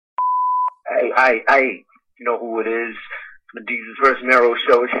I, you know who it is. The Jesus vs. Mero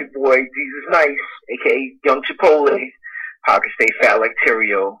show. It's your boy, Jesus Nice, a.k.a. Young Chipotle. Pocket stay fat like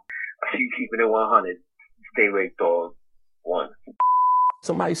Terrio. I see you keeping it 100. Stay awake, dog. 1.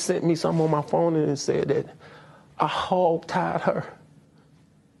 Somebody sent me something on my phone and it said that I hog-tied her.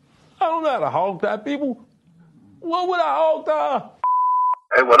 I don't know how to hog-tie people. What would I hog-tie?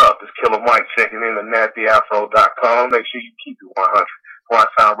 Hey, what up? It's Killer Mike checking in at nappyafro.com. Make sure you keep it 100. One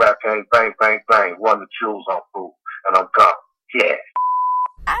sound rap gang, bang, bang, bang. Run the jewels on food. And I'm gone. Yeah.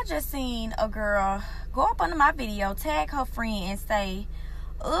 I just seen a girl go up under my video, tag her friend, and say,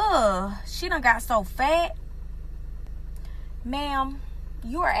 ugh, she done got so fat. Ma'am,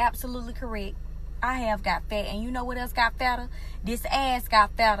 you are absolutely correct. I have got fat. And you know what else got fatter? This ass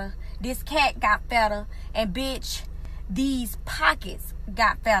got fatter. This cat got fatter. And bitch, these pockets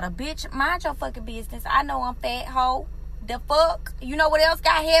got fatter. Bitch, mind your fucking business. I know I'm fat, hoe. The fuck? You know what else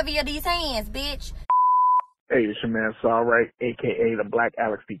got heavier? These hands, bitch. Hey, it's your man Saul Wright, a.k.a. the Black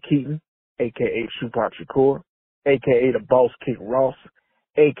Alex B. Keaton, a.k.a. Tupac Shakur, a.k.a. the Boss Kick Ross,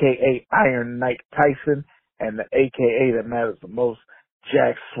 a.k.a. Iron Knight Tyson, and the a.k.a. that matters the most,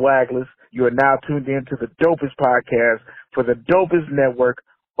 Jack Swagless. You are now tuned in to the dopest podcast for the dopest network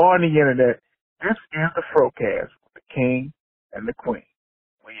on the internet. This is the FROCAST, the King and the Queen.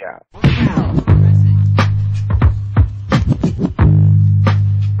 We out.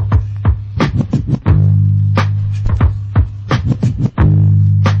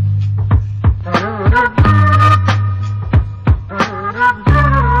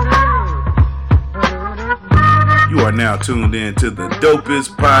 You are now tuned in to the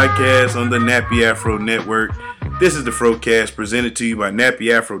dopest podcast on the Nappy Afro Network. This is the FROCAST presented to you by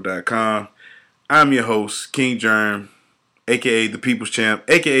nappyafro.com. I'm your host, King Germ, a.k.a. the People's Champ,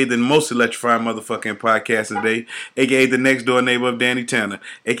 a.k.a. the most electrifying motherfucking podcast of the day, a.k.a. the next door neighbor of Danny Tanner,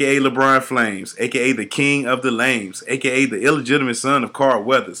 a.k.a. LeBron Flames, a.k.a. the King of the Lames, a.k.a. the illegitimate son of Carl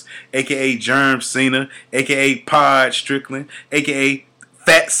Weathers, a.k.a. Germ Cena, a.k.a. Pod Strickland, a.k.a.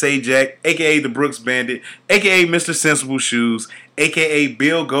 Fat Sajak, a.k.a. the Brooks Bandit, a.k.a. Mr. Sensible Shoes, a.k.a.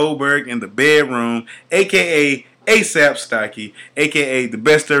 Bill Goldberg in the bedroom, a.k.a. ASAP Stocky, a.k.a. the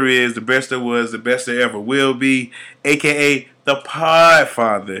best there is, the best there was, the best there ever will be, a.k.a. the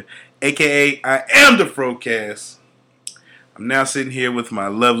Podfather, a.k.a. I am the FROCAST. I'm now sitting here with my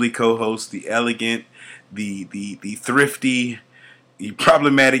lovely co-host, the elegant, the thrifty, the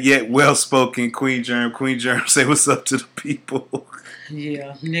problematic yet well-spoken Queen Germ. Queen Germ, say what's up to the people.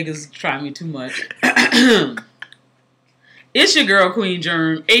 Yeah, niggas try me too much. It's your girl, Queen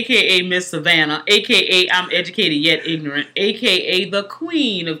Germ, a.k.a. Miss Savannah, a.k.a. I'm educated yet ignorant, a.k.a. the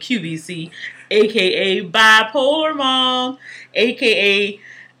Queen of QVC, a.k.a. Bipolar Mom, a.k.a.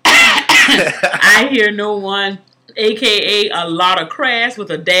 I Hear No One, a.k.a. a lot of crass with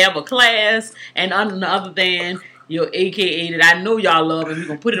a dab of class, and none other than your a.k.a. that I know y'all love, and we're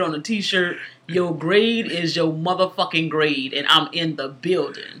going to put it on a t-shirt. Your grade is your motherfucking grade, and I'm in the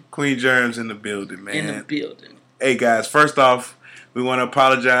building. Queen Germ's in the building, man. In the building. Hey, guys, first off, we want to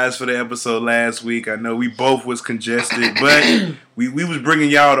apologize for the episode last week. I know we both was congested, but we was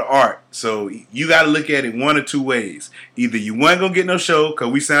bringing y'all the art. So you got to look at it one or two ways. Either you weren't going to get no show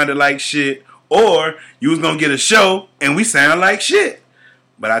because we sounded like shit, or you was going to get a show and we sound like shit.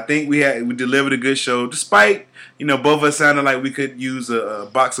 But I think we delivered a good show, despite, both of us sounded like we could use a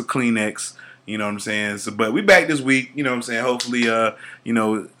box of Kleenex. You know what I'm saying? So, but we back this week, you know what I'm saying? Hopefully, a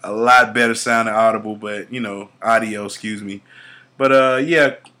lot better sound and audible, but, audio, excuse me. But,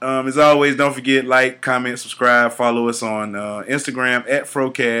 as always, don't forget, like, comment, subscribe, follow us on Instagram at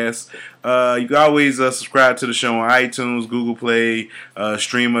FROCAST. You can always subscribe to the show on iTunes, Google Play,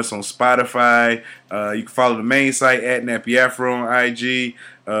 stream us on Spotify. You can follow the main site at Nappy Afro on IG.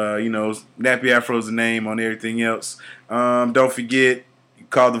 Nappy Afro is the name on everything else. Don't forget,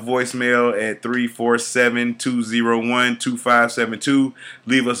 call the voicemail at 347-201-2572.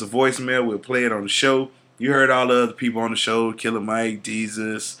 Leave us a voicemail. We'll play it on the show. You heard all the other people on the show, Killer Mike,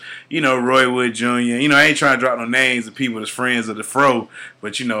 Jesus, Roy Wood Jr. I ain't trying to drop no names of people that's friends of the Fro,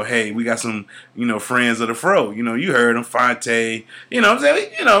 but, hey, we got some, friends of the Fro. You heard them, Fonte, I'm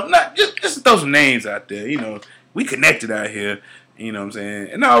saying? Not just throw some names out there. We connected out here, what I'm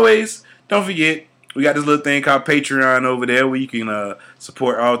saying? And always, don't forget, we got this little thing called Patreon over there where you can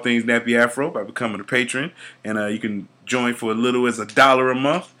support all things Nappy Afro by becoming a patron. And you can join for as little as $1 a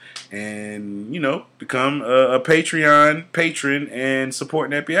month and, become a Patreon patron and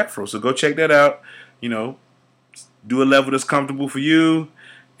support Nappy Afro. So go check that out. Do a level that's comfortable for you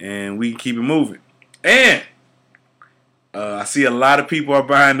and we can keep it moving. And I see a lot of people are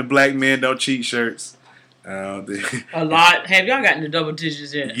buying the Black Men Don't Cheat shirts. A lot. Have y'all gotten the double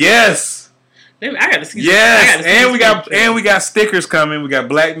digits yet? Yes. I got to see. Yes, and we got stickers coming. We got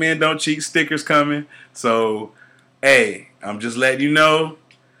Black Men Don't Cheat stickers coming. So, hey, I'm just letting you know,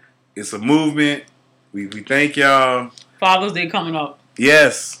 it's a movement. We thank y'all. Father's Day coming up.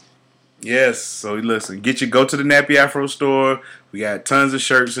 Yes. So listen, go to the Nappy Afro store. We got tons of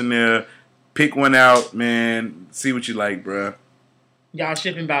shirts in there. Pick one out, man. See what you like, bruh. Y'all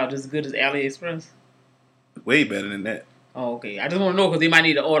shipping about as good as AliExpress? Way better than that. Oh, okay. I just want to know because they might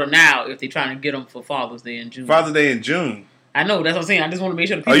need to order now if they're trying to get them for Father's Day in June. Father's Day in June. I know, that's what I'm saying. I just want to make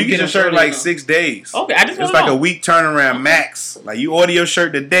sure the people you get your shirt like 6 days. Okay, I just want to know. It's like a week turnaround max. Like you order your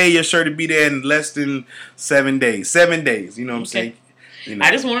shirt today, your shirt will be there in less than 7 days. 7 days, you know what I'm saying? You know,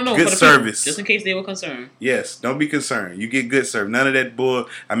 I just want to know good for the service. People, just in case they were concerned. Yes, don't be concerned. You get good service. None of that bull.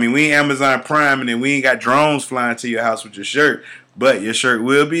 I mean, we ain't Amazon Prime and then we ain't got drones flying to your house with your shirt. But your shirt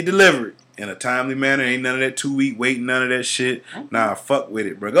will be delivered in a timely manner. Ain't none of that 2-week waiting, none of that shit. Okay. Nah, fuck with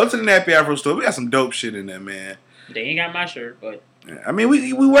it, bro. Go to the Nappy Afro store. We got some dope shit in there, man. They ain't got my shirt, but I mean,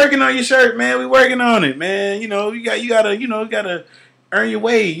 we working on your shirt, man. We working on it, man. You know, you gotta earn your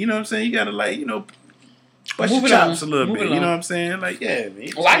way. You know what I'm saying? You gotta bust your chops a little bit. You know what I'm saying? Like, yeah, man.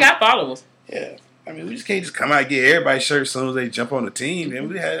 Well, I got followers. Yeah. I mean, we just can't just come out and get everybody's shirt as soon as they jump on the team. And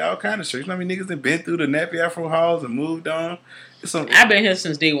we had all kind of shirts. You know how many niggas that been through the Nappy Afro halls and moved on? I've been here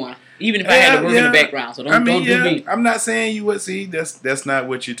since day one. Even if I had to work in the background. So don't do me. I'm not saying you would see. That's not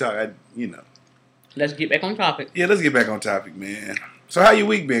what you talk. Let's get back on topic. Yeah, let's get back on topic, man. So how your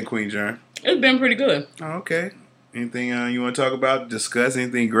week been, Queen Jern? It's been pretty good. Oh, okay. Anything you want to talk about, discuss?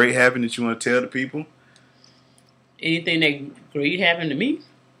 Anything great happened that you want to tell the people? Anything that great happened to me?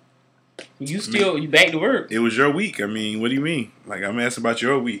 You back to work. It was your week. I mean, what do you mean? Like, I'm asking about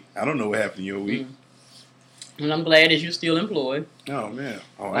your week. I don't know what happened in your week. And I'm glad that you're still employed. Oh, man.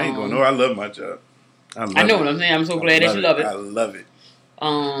 Oh, I ain't going to know. I love my job. I know what I'm saying. I'm so glad that you love it. I love it.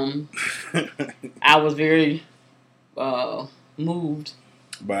 I was very moved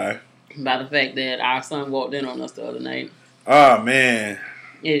by the fact that our son walked in on us the other night. Oh, man.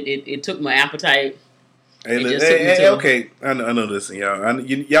 It took my appetite. Hey, okay. I know. Listen, y'all.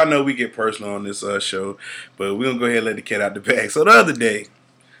 Y'all know we get personal on this show, but we're gonna go ahead and let the cat out the bag. So the other day,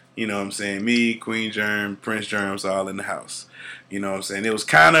 you know what I'm saying, me, Queen Germ, Prince Germ's all in the house. You know what I'm saying? It was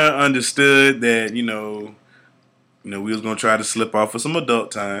kind of understood that we was gonna try to slip off for some adult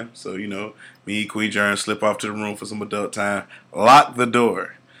time. So me, Queen Germ, slip off to the room for some adult time. Lock the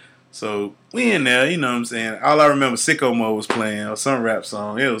door. So we in there, you know what I'm saying? All I remember, Sicko Mode was playing, or some rap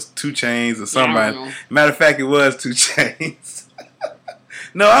song. It was 2 Chainz or somebody. Matter of fact, it was 2 Chainz.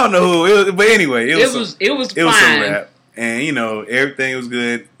 No, I don't know who it was, but anyway, it was some rap, and everything was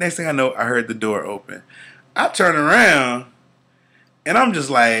good. Next thing I know, I heard the door open. I turn around, and I'm just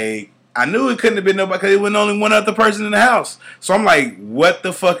like, I knew it couldn't have been nobody because it was only one other person in the house. So I'm like, what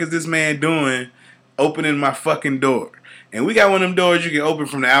the fuck is this man doing, opening my fucking door? And we got one of them doors you can open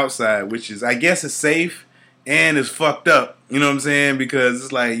from the outside, which is, I guess, it's safe and it's fucked up. You know what I'm saying? Because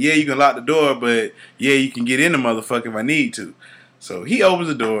it's like, yeah, you can lock the door, but yeah, you can get in the motherfucker if I need to. So he opens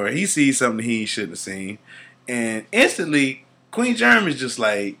the door. He sees something he shouldn't have seen. And instantly, Queen Germ is just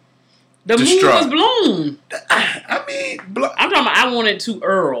like, the distraught. moon was blown. I mean, I'm talking about I wanted to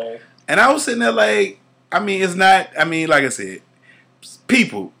Earl. And I was sitting there like, it's not, like I said,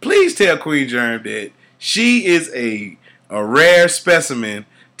 people, please tell Queen Germ that she is a rare specimen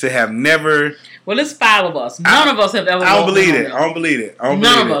to have never. Well, it's 5 of us. None of us have ever. I don't believe it.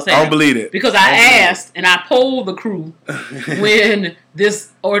 None of us have. I don't believe it. Because I asked and I polled the crew when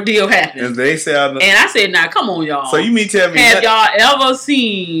this ordeal happened. And they said, and I said, "Now, come on, y'all." So you mean tell me? Have y'all ever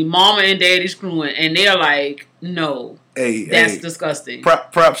seen Mama and Daddy screwing? And they're like, "No." That's disgusting.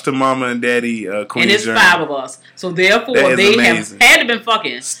 Props to Mama and Daddy, Queen and it's Germ. 5 of us, so therefore they have had to been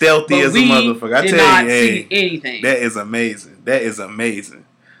fucking stealthy as a motherfucker. I tell you, see anything. That is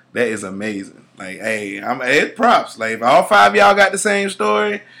amazing. Like, hey, it's props. Like, if all 5 of y'all got the same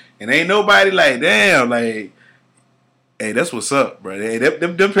story, and ain't nobody like, damn, like, hey, that's what's up, bro. Hey,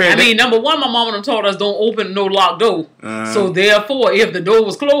 them parents. Number one, my mama done told us don't open no locked door. So therefore, if the door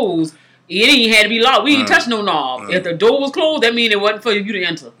was closed, it ain't had to be locked. We ain't touch no knob. If the door was closed, that means it wasn't for you to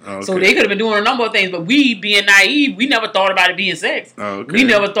enter. Okay. So they could have been doing a number of things, but we, being naive, we never thought about it being sex. Okay. We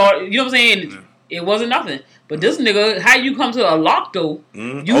never thought, you know what I'm saying? Yeah. It wasn't nothing. But this nigga, how you come to a locked door?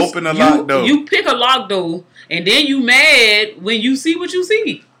 You open a locked door. You pick a locked door, and then you mad when you see what you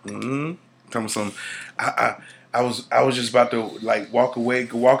see. Tell me something. I was just about to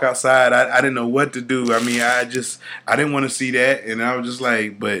walk outside. I didn't know what to do. I didn't want to see that, and I was just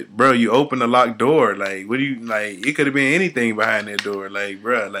like, but bro, you opened a locked door. Like, what do you like? It could have been anything behind that door. Like,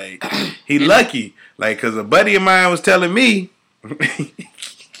 bro, like he lucky. Like, cause a buddy of mine was telling me.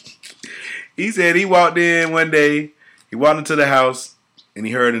 He said he walked in one day. He walked into the house and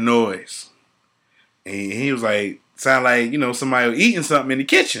he heard a noise. And he was like, sound like, somebody eating something in the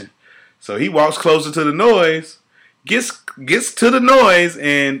kitchen. So he walks closer to the noise, gets to the noise,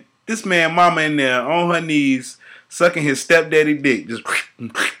 and this man mama in there on her knees sucking his stepdaddy dick. Just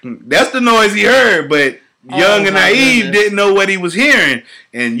that's the noise he heard, but young and naive didn't know what he was hearing.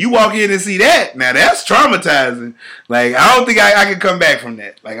 And you walk in and see that, now that's traumatizing. Like, I don't think I can come back from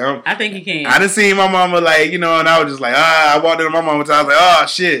that. Like, I think you can. I done seen my mama, like, and I was just like, I walked into my mama's house, like, oh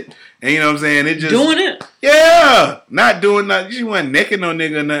shit. And you know what I'm saying? It just doing it? Yeah. Not doing nothing. She wasn't necking no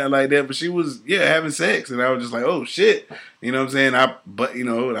nigga or nothing like that, but she was, having sex. And I was just like, oh shit. You know what I'm saying? And I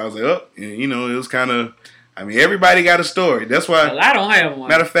was like, oh, and, it was kind of, everybody got a story. That's why. Well, I don't have one.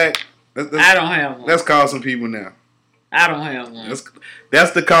 Matter of fact, I don't have one. Let's call some people now. I don't have one.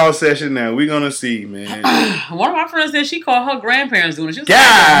 That's the call session now. We're going to see, man. One of my friends said she called her grandparents doing it. She was like,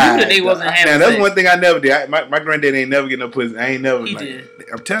 I knew that they wasn't having sex. That's sex. one thing I never did. My granddad ain't never get no pussy. I ain't never. He did.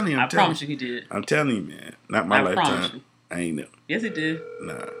 I'm telling you. I promise you he did. I'm telling you, man. Not my lifetime. Promise you. I ain't never. Yes, he did.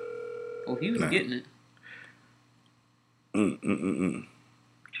 Nah. Oh, he was getting it.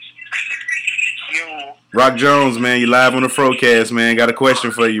 Rock Jones, man. You live on the FROCAST, man. Got a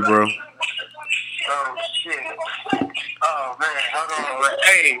question for you, bro. Oh, shit. Oh, man. Hold on.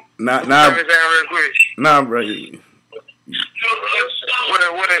 Hey. Real quick. Nah, bro. What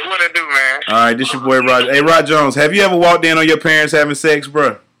it do, man? All right, this your boy, Rod. Hey, Rod Jones, have you ever walked in on your parents having sex,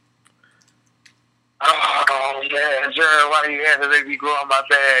 bro? Oh, man. Jared, why do you have to make me go on my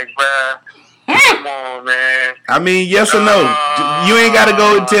bag, bro? Come on, man. Yes or no? You ain't got to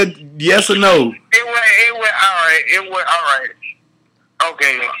go until yes or no. It went all right. It went all right.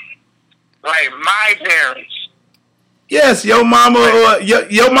 Okay. Like, my parents. Yes, your mama or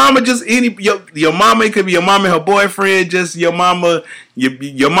your mama, just your mama. It could be your mama and her boyfriend. Just your mama,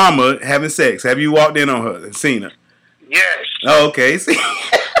 your mama having sex. Have you walked in on her and seen her? Yes. Oh, okay. See,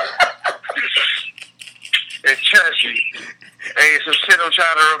 it's churchy. Hey, some shit I'm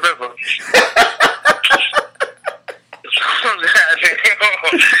trying to remember.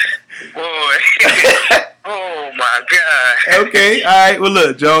 Boy. Oh my God. Okay, all right. Well,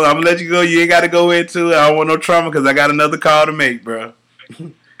 look, Joe, I'm gonna let you go. You ain't got to go into it. I don't want no trauma because I got another call to make, bro. All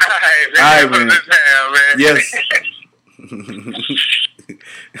right, man. Yes.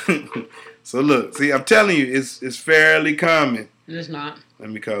 So look, see, I'm telling you, it's fairly common. It's not. Let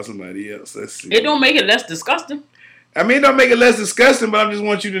me call somebody else. Let's see. It don't make it less disgusting. It don't make it less disgusting, but I just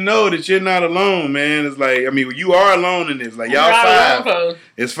want you to know that you're not alone, man. It's like, you are alone in this. Like, y'all five.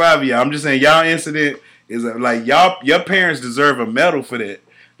 It's 5 of y'all. I'm just saying, y'all incident is like, your parents deserve a medal for that.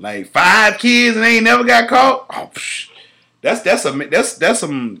 Like, 5 kids and they ain't never got caught. Oh, psh. That's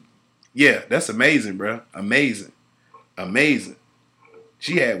amazing, bro. Amazing.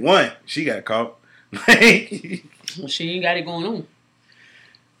 She had 1. She got caught. Well, she ain't got it going on.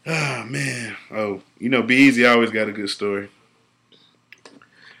 Oh, man. Oh, Be Easy always got a good story.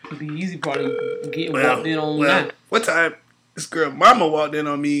 Be Easy probably getting walked in on now. What time this girl mama walked in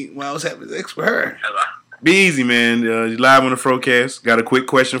on me when I was having sex with her? Hello. Be Easy, man. You live on the FROCAST. Got a quick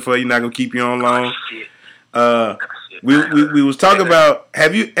question for you. Not going to keep you on long. We was talking about,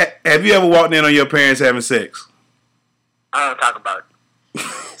 have you ever walked in on your parents having sex? I don't talk about it.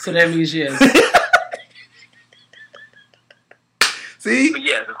 So that means yes. See? But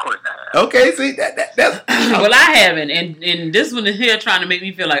yes, of course I have. Okay, see that's. Well, I haven't, and this one is here trying to make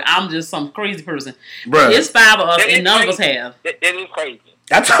me feel like I'm just some crazy person. Bruh. It's 5 of us, and none of us have. It is crazy.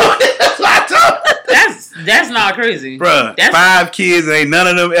 That's what I told. That's not crazy, Bruh, 5 kids, ain't none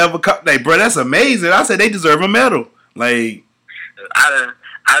of them ever caught. Like, bro, that's amazing. I said they deserve a medal. Like, I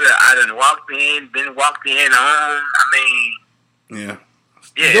done walked in, been walked in on. Yeah.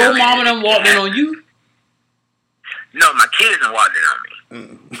 Your mama done walked in on you? No, my kids done walked in on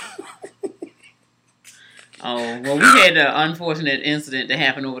me. Oh, well, we had an unfortunate incident that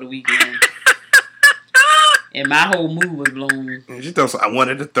happened over the weekend. And my whole mood was blown. And she thought I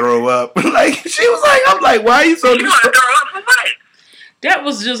wanted to throw up. Like, she was like, I'm like, why are you so You want to throw up for what? That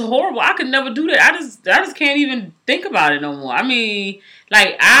was just horrible. I could never do that. I just can't even think about it no more. I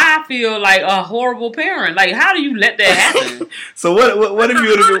feel like a horrible parent. Like, how do you let that happen? So what if you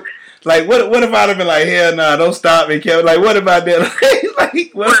would have been like, what if I'd have been like, hell nah, don't stop me, Kevin. Like, what about that?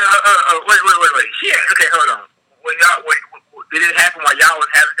 Like, what? Wait. Yeah, okay, hold on. Did it happen while y'all was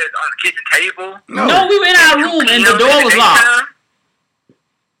having this on the kitchen table? No, we were in our room and the door was locked.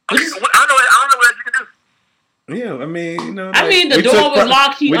 I don't know what you can do. Yeah, the door was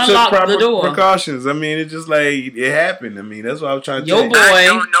locked. He unlocked the door. Precautions. It just like it happened. That's what I was trying to tell you. I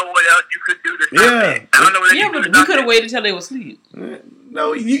don't know what else you could do to stop it. I don't know what else you could do. But we could have waited till they were asleep. No,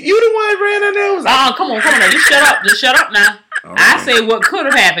 No, you the one ran in there. Oh, come on now. Just shut up now. Oh. I say what could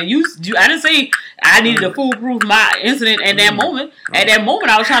have happened. I didn't say I needed to foolproof my incident at that moment. At that moment,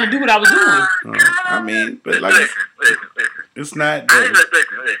 I was trying to do what I was doing. I mean, but like, listen. it's not. Listen.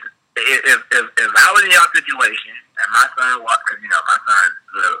 If I was in your situation and my son walked, because my son's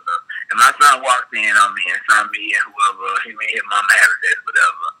little, and my son walked in on me and saw me and whoever he made his mama have sex,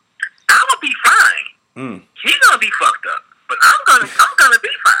 whatever, I'm gonna be fine. He's gonna be fucked up, but I'm gonna be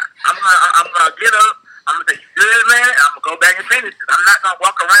fine. I'm gonna get up. I'm gonna say, "You good, man?" And I'm gonna go back and finish it. I'm not gonna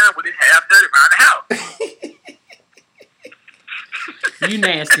walk around with this half dirty around the house. You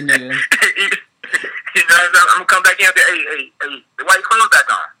nasty nigga. I'm gonna come back in and say, hey, why you clothes back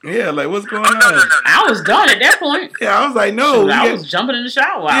on? Yeah, like what's going on? No. I was done at that point. Yeah, I was like, no. I was jumping in the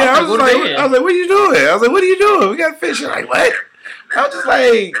shower. Yeah, I was like, what are you doing? I was like, what are you doing? We got fish. Like, what? I was just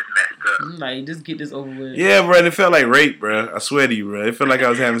like, I'm like, just get this over with. Yeah, bro. It felt like rape, bro. I swear to you, bro. It felt like I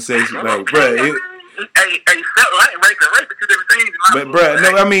was having sex. Like, bro. Hey, felt like rape and rape are two different things. But, bro,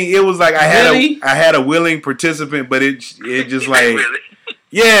 no, I mean, it was like I had a willing participant, but it just like.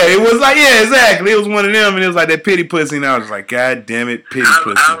 Yeah, it was like, yeah, exactly. It was one of them, and it was like that pity pussy, and I was like, God damn it, pity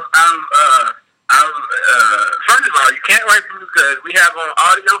pussy. First of all, you can't rape me because we have on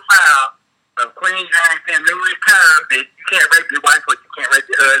audio file of Queen Jane saying numerous times that you can't rape your wife or you can't rape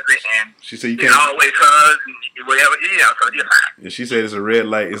your husband, and she said you can't always hug and whatever, so you're fine. Yeah, she said it's a red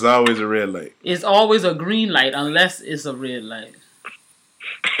light. It's always a red light. It's always a green light unless it's a red light.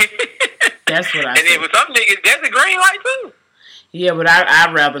 That's what I said. And then with some niggas, that's a green light too. Yeah, but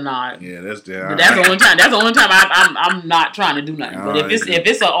I'd rather not. Yeah, that's the. But that's the only time. That's the only time I'm not trying to do nothing. But if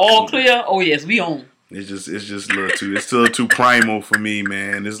it's an all clear, oh yes, we on. It's just a little too. It's still too primal for me,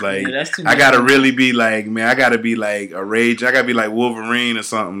 man. It's like that's too I gotta really be like, man. I gotta be like a rage. I gotta be like Wolverine or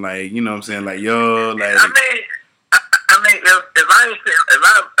something. Like, you know what I'm saying? Like, yo, like. I mean, if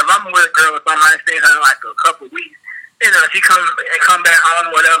I'm with a girl or something, I ain't seen her in like a couple of weeks. She come back home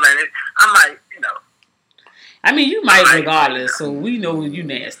or whatever, and I'm like, I mean, you might regardless, so we know you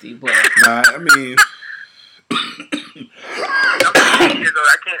nasty, but nah, I mean, I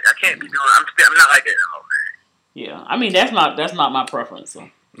can't be doing. I'm not like that no more, man. Yeah, I mean that's not my preference.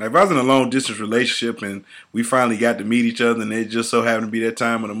 So. Like if I was in a long distance relationship and we finally got to meet each other and it just so happened to be that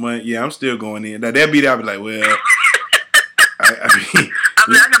time of the month, yeah, I'm still going in. Now I'd be like, well, I mean, I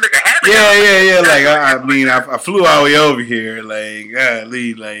can make it happen. Yeah. Like I flew all the way over here, like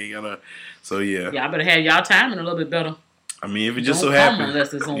golly, like So yeah. Yeah, I better have y'all timing a little bit better. I mean, if it just so happened,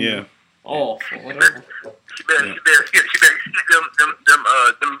 unless it's on off or whatever. She better skip them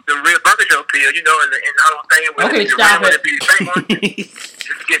real burger show pills, in the whole thing. Okay, stop it.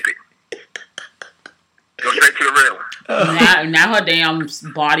 Just skip it. Go straight to the real one. Now her damn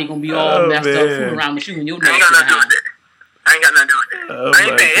body gonna be all messed up, fooling around with you and your nose. I ain't got nothing to do with that. I ain't got nothing to do with that. I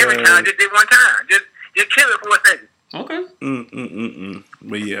ain't saying every time. Just did one time. Just kill it for a second. Okay.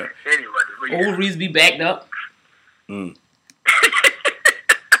 But yeah. Anyway, ovaries be backed up.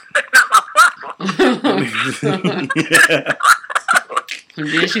 That's not my problem. And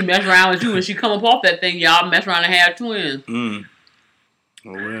then she mess around with you, and she come up off that thing. Y'all mess around and have twins. Oh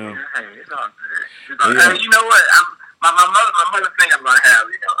well. It's all good. Yeah. You know what? My mother think I'm gonna have.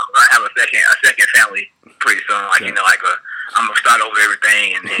 I'm gonna have a second family pretty soon. Like I'm gonna start over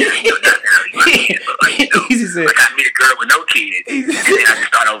everything and then Easy said, like I meet a girl with no kids and then I can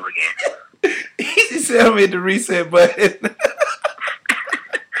start over again. Easy said I'm hit the reset button.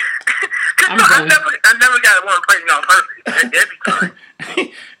 I never got one pregnant on purpose. That'd be fun.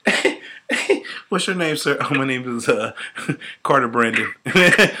 What's your name, sir? Oh, my name is Carter Brandon.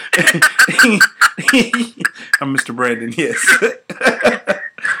 I'm Mr. Brandon, yes.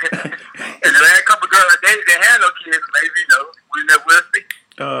 And the last couple girls I dated that had no kids, maybe, we never will see.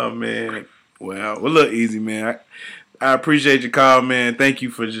 Oh, man. Wow. Well, look, Easy, man. I appreciate your call, man. Thank you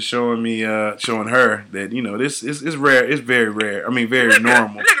for just showing her that, this is rare. It's very rare. I mean, very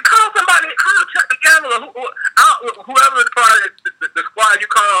normal. Nigga, call somebody, call Chuck the Gambler, whoever is part of the squad you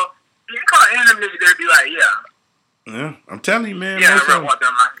call. You call any of them niggas, they'd be like, yeah. Yeah, I'm telling you, man. Yeah, I want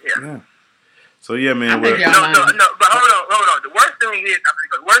them. Yeah. So yeah, man. No, but hold on. The worst thing is,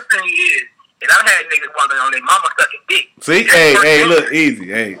 I've had niggas walking on their mama sucking dick. See, hey, look, Easy.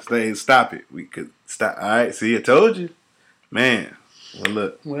 Hey, stop it. We could stop. All right, see, I told you, man. Well,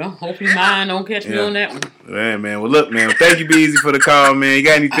 look. Well, hopefully mine don't catch me on that one. Yeah, man. Well, look, man. Thank you, Be Easy, for the call, man. You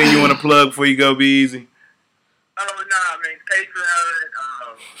got anything you want to plug before you go, Be Easy? Oh, no, man.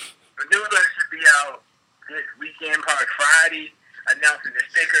 Patreon, the newsletter should be out this weekend, probably Friday, announcing the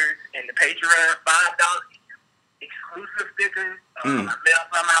stickers and the Patreon, $5 exclusive stickers. I mailed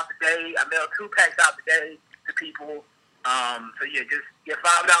some out today. I mailed 2 packs out today to people. So yeah, just get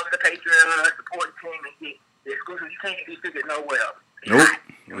 $5 to the Patreon, support the team, and get the exclusive. You can't get these tickets nowhere else.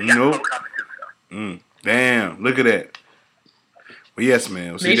 Nope. We got more coming too. So. Damn, look at that. Well, yes,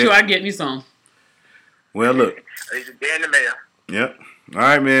 man. Make sure I get me some. Well, look. They're in the mail. Yep. All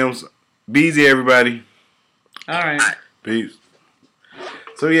right, man. Be easy, everybody. All right. Peace.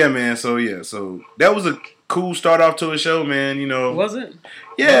 So yeah, man. So that was a cool start off to a show, man. You know. Was it?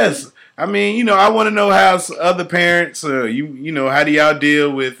 Yes. I mean, you know, I want to know how other parents, you know, how do y'all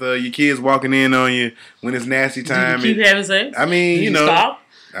deal with your kids walking in on you when it's nasty time? Did you keep having sex? I mean, Did you know. Stop?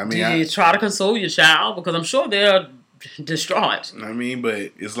 I mean, Did you try to console your child? Because I'm sure they're distraught. I mean,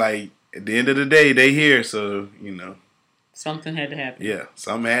 but it's like at the end of the day, they here, so you know. Something had to happen. Yeah,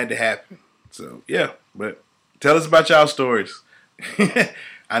 something had to happen. So yeah, but tell us about y'all stories.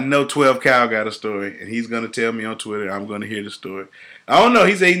 I know 12 Cal got a story, and he's gonna tell me on Twitter. I'm gonna hear the story. I don't know.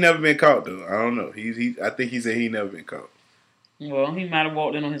 He said he's never been caught though. I don't know. I think he said he never been caught. Well, he might have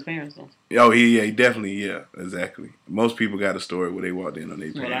walked in on his parents though. Oh, he definitely, exactly. Most people got a story where they walked in on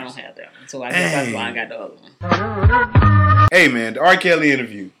their parents. Well, I don't have that one, so I guess that's why I got the other one. Hey man, the R. Kelly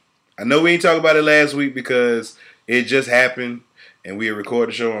interview. I know we ain't talk about it last week because it just happened. And we had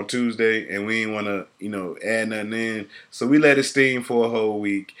recorded the show on Tuesday, and we didn't want to, you know, add nothing in. So we let it steam for a whole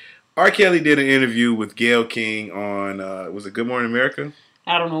week. R. Kelly did an interview with Gayle King on, was it Good Morning America?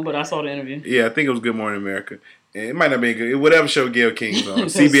 I don't know, but I saw the interview. Yeah, I think it was Good Morning America. And it might not be good. Whatever show Gayle King's on.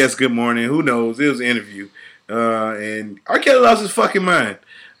 CBS Good Morning. Who knows? It was an interview. And R. Kelly lost his fucking mind.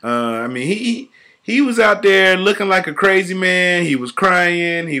 I mean, he was out there looking like a crazy man. He was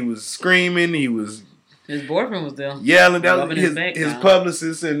crying. He was screaming. He was... His boyfriend was there. Yelling. That was his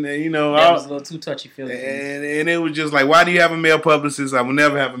publicist, and you know, that was a little too touchy-feely. And it was just like, why do you have a male publicist? I will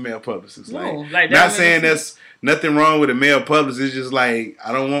never have a male publicist. No, like not saying that's nothing wrong with a male publicist. It's just like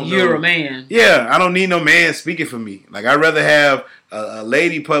I don't want. You're a man. Yeah, I don't need no man speaking for me. Like I'd rather have a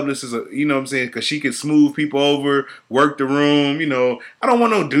lady publicist. You know what I'm saying? Because she can smooth people over, work the room. You know, I don't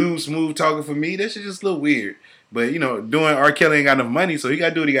want no dude smooth talking for me. That shit just a little weird. But you know, doing R. Kelly ain't got enough money, so he got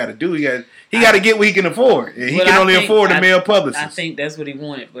to do what he got to do. He got to get what he can afford, and he can only afford a male publicist. I think that's what he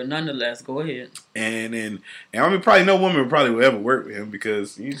wanted, but nonetheless, go ahead. And I mean, probably no woman probably will ever work with him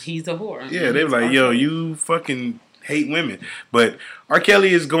because he's a whore. Yeah, they were like, yo, you fucking hate women. But R.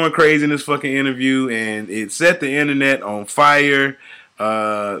 Kelly is going crazy in this fucking interview, and it set the internet on fire.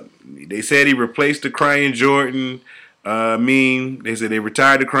 They said he replaced the crying Jordan meme. They said they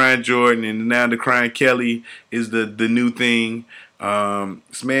retired the crying Jordan, and now the crying Kelly is the new thing.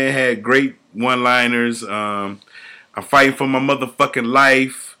 This man had great one-liners. I'm fighting for my motherfucking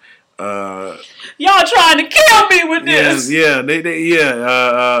life. Y'all trying to kill me with this? Yeah.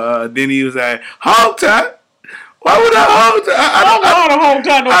 Then he was like, hog tie. Why would I hog tie? I don't know how to hog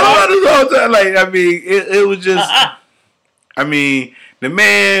tie. I don't know how to hog tie. Like, I mean, it was just. I mean, the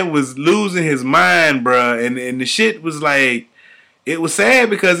man was losing his mind, bruh, and the shit was like, it was sad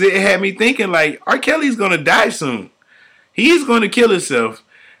because it had me thinking like, R. Kelly's gonna die soon. He's gonna kill himself,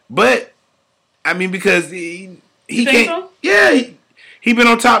 but I mean because he can't. So? Yeah, he been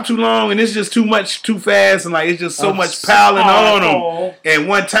on top too long, and it's just too much, too fast, and like it's just so much piling on him at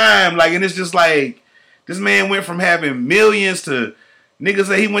one time. Like, and it's just like this man went from having millions to niggas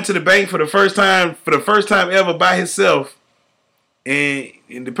say he went to the bank for the first time ever by himself. And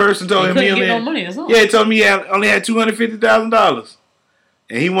the person told him he only had no money. He told me he only had $250,000,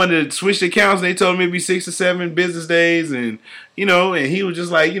 and he wanted to switch the accounts. And they told him it'd be 6 or 7 business days, and you know, and he was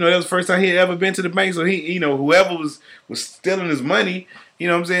just like, you know, that was the first time he had ever been to the bank. So he, you know, whoever was stealing his money, you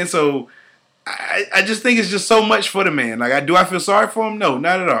know what I'm saying. So I just think it's just so much for the man. Like, do I feel sorry for him? No,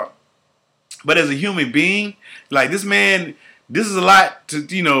 not at all. But as a human being, like this man. This is a lot to,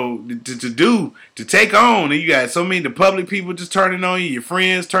 you know, to do, to take on. And you got so many, the public people just turning on you, your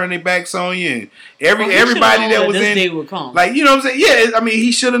friends turning their backs on you, and everybody that was in. Day would come. Like, you know what I'm saying? Yeah, I mean,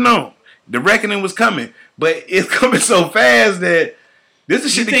 he should have known. The reckoning was coming. But it's coming so fast that this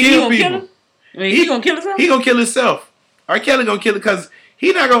is shit to kill people. He gonna kill himself? He gonna kill himself. R. Kelly gonna kill it because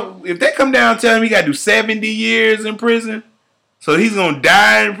he not gonna, if they come down and tell him he gotta do 70 years in prison, so he's gonna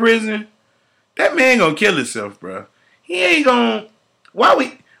die in prison, that man gonna kill himself, bro. He ain't gonna.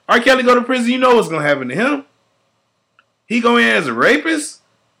 R. Kelly go to prison? You know what's gonna happen to him. He go in as a rapist,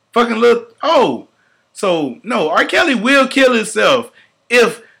 fucking little. Oh, so no, R. Kelly will kill himself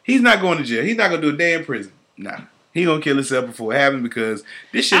if he's not going to jail. He's not gonna do a day in prison. Nah, he gonna kill himself before it happens because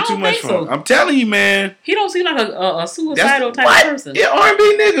this shit too much for him. I'm telling you, man. He don't seem like a suicidal type of person. Yeah,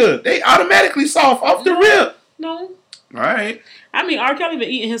 R&B nigga. They automatically soft off the rip. No. All right. I mean, R. Kelly been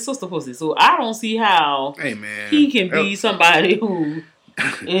eating his sister pussy, so I don't see how he can be somebody who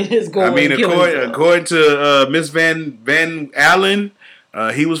is going. I mean, according to Miss Van Allen,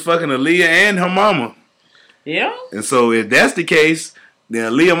 he was fucking Aaliyah and her mama. Yeah. And so if that's the case,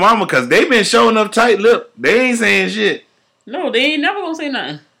 then Aaliyah mama, because they been showing up tight lip, they ain't saying shit. No, they ain't never gonna say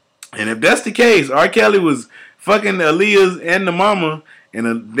nothing. And if that's the case, R. Kelly was fucking Aaliyah's and the mama,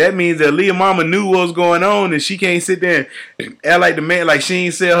 and that means that Aaliyah mama knew what was going on, and she can't sit there and act like the man, like she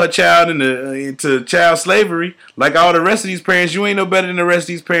ain't sell her child into child slavery like all the rest of these parents. You ain't no better than the rest of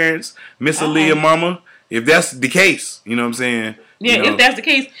these parents, Miss Aaliyah mama. If that's the case, you know what I'm saying? Yeah, you know, if that's the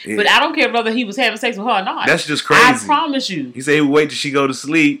case. But I don't care whether he was having sex with her or not. That's just crazy. I promise you. He said he would wait till she go to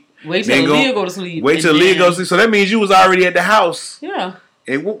sleep. Wait till Aaliyah go to sleep. Wait till Aaliyah go to sleep. So that means you was already at the house. Yeah.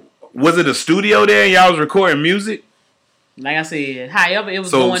 And was it a studio there and y'all was recording music? Like I said, however it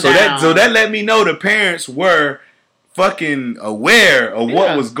was going down. That let me know the parents were fucking aware of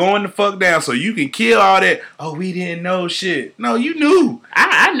what was going the fuck down. So you can kill all that, oh, we didn't know shit. No, you knew.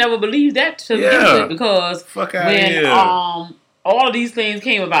 I never believed that to begin with, because when all of these things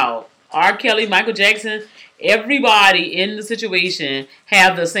came about, R. Kelly, Michael Jackson, everybody in the situation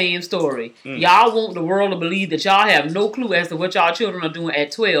have the same story. Y'all want the world to believe that y'all have no clue as to what y'all children are doing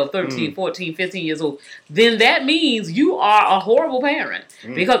at 12, 13, 14, 15 years old. Then that means you are a horrible parent.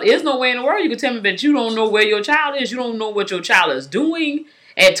 Because there's no way in the world you can tell me that you don't know where your child is. You don't know what your child is doing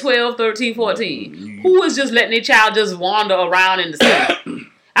at 12, 13, 14. Who is just letting their child just wander around in the city?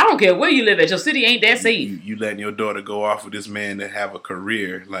 I don't care where you live at. Your city ain't that safe. You letting your daughter go off with this man that have a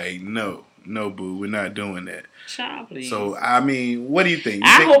career. Like, no, boo, we're not doing that. Child, please. So, I mean, what do you think?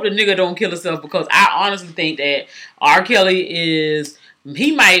 I hope the nigga don't kill himself, because I honestly think that R. Kelly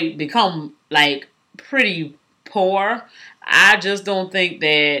he might become, like, pretty poor. I just don't think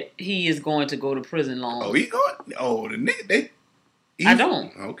that he is going to go to prison long. Oh, he going? Oh, the nigga, I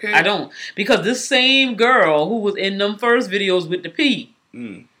don't. Okay. I don't. Because this same girl who was in them first videos with the P,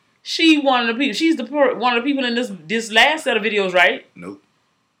 she one of the people. She's one of the people in this last set of videos, right? Nope.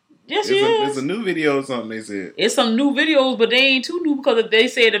 Yes, she is. It's a new video or something, they said. It's some new videos, but they ain't too new, because they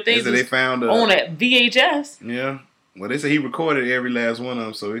said if they found on that VHS. Yeah. Well, they said he recorded every last one of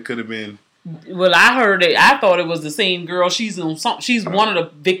them, so it could have been. Well, I heard it. I thought it was the same girl. She's on She's one of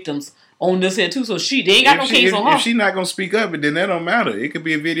the victims on this here too. So they ain't got no case on her. If she not gonna speak up, then that don't matter. It could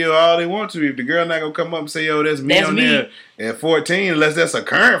be a video all they want to. If the girl not gonna come up and say, "Yo, that's me there at 14," unless that's a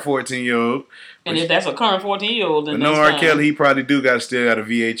current 14-year-old. And if that's a current 14-year-old, then no, R. Kelly, he probably still got a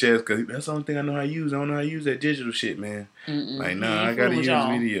VHS, because that's the only thing I know how to use. I don't know how to use that digital shit, man. Like, nah, I gotta use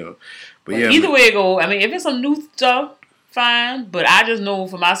video. But yeah, either way it go, I mean, if it's some new stuff, fine. But I just know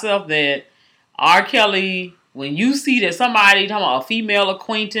for myself that R. Kelly, when you see that somebody talking about a female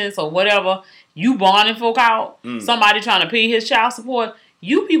acquaintance or whatever, you bonding folk out, somebody trying to pay his child support,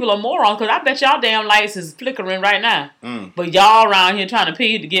 you people are morons, because I bet y'all damn lights is flickering right now. But y'all around here trying to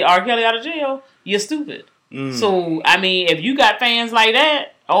pay to get R. Kelly out of jail, you're stupid. So, I mean, if you got fans like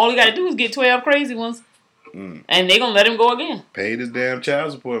that, all you got to do is get 12 crazy ones, and they going to let him go again. Pay this damn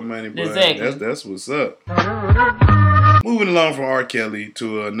child support money, boy. Exactly. That's what's up. Moving along from R. Kelly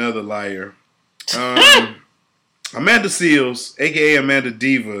to another liar. Amanda Seales, a.k.a. Amanda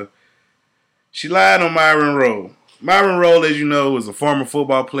Diva, she lied on Myron Rowe. Myron Rowe, as you know, is a former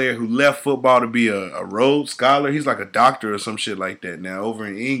football player who left football to be a Rhodes Scholar. He's like a doctor or some shit like that now over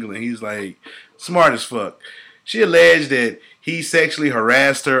in England. He's like smart as fuck. She alleged that he sexually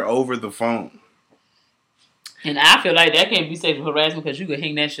harassed her over the phone. And I feel like that can't be sexual harassment, because you could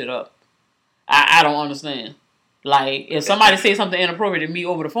hang that shit up. I don't understand. Like, if somebody says something inappropriate to me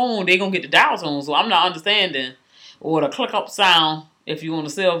over the phone, they going to get the dial tone. So I'm not understanding. Or the click up sound if you're on the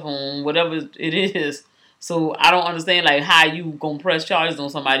cell phone, whatever it is. So I don't understand, like, how you going to press charges on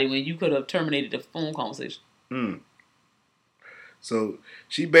somebody when you could have terminated the phone conversation. So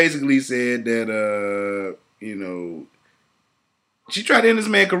she basically said that, she tried to end this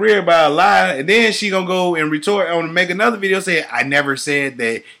man's career by a lie, and then she going to go and retort and make another video saying, I never said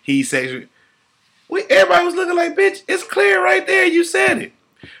that he sexually. Everybody was looking like, bitch, it's clear right there. You said it.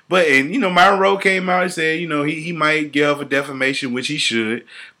 But, Myron Rowe came out and said, he might give a defamation, which he should,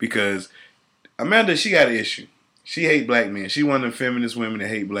 because Amanda, she got an issue. She hate black men. She one of the feminist women that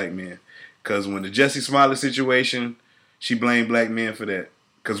hate black men. Because when the Jussie Smollett situation, she blamed black men for that.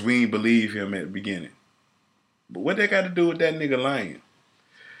 Because we didn't believe him at the beginning. But what that got to do with that nigga lying?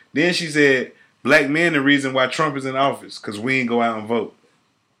 Then she said, black men the reason why Trump is in office, because we ain't go out and vote.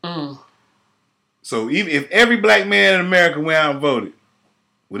 So even if every black man in America went out and voted,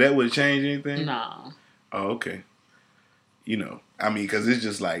 would have changed anything? No. Oh, okay. Because it's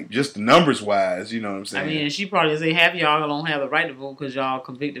just like, just numbers wise, you know what I'm saying? I mean, she probably say half y'all don't have the right to vote because y'all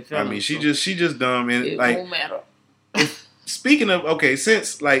convicted felons. I mean, she just dumb. And it like, won't matter. speaking of, okay,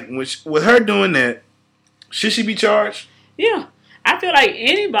 since like with her doing that, should she be charged? Yeah, I feel like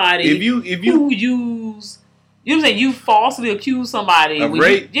anybody if you who use, you know what I'm saying, you falsely accuse somebody of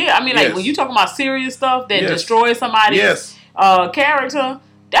rape. Like when you talking about serious stuff that destroys somebody's character,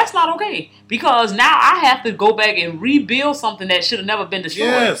 that's not okay, because now I have to go back and rebuild something that should have never been destroyed.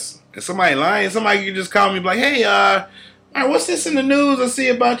 Yes, and somebody lying, somebody can just call me like, hey, what's this in the news I see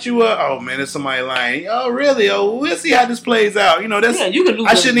about you? Oh man, there's somebody lying. Oh really? Oh, we'll see how this plays out. You know, that's you can lose.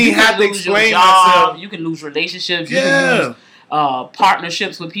 I shouldn't even have to explain myself. You can lose relationships. You can lose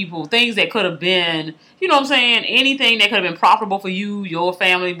partnerships with people. Things that could have been, you know what I'm saying, anything that could have been profitable for you, your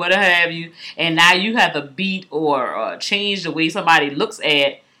family, whatever have you. And now you have to beat or change the way somebody looks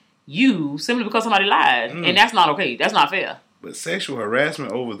at you simply because somebody lied, and that's not okay. That's not fair. But sexual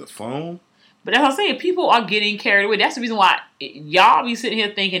harassment over the phone. But as I say, people are getting carried away. That's the reason why y'all be sitting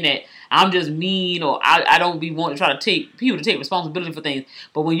here thinking that I'm just mean or I don't be wanting to try to take people to take responsibility for things.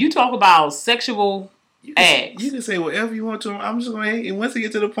 But when you talk about sexual acts, you can say whatever you want to. I'm just going to hate it. Once it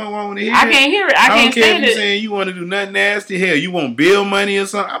get to the point where I want to hear I can't hear it. I can't don't care stand if it. you're saying you want to do nothing nasty. Hell, you want bill money or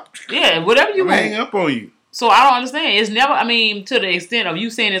something. Whatever you want. Hang up on you. So I don't understand. It's never, I mean, to the extent of you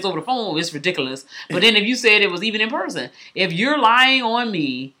saying it's over the phone, it's ridiculous. But then if you said it was even in person, if you're lying on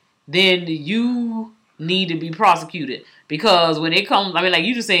me, then you need to be prosecuted. Because when it comes, I mean, like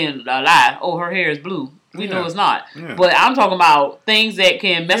you just saying a lie. Oh, her hair is blue. We know it's not. Yeah. But I'm talking about things that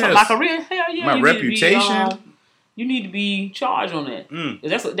can mess up my career. Hell yeah. My reputation. You need to be charged on that.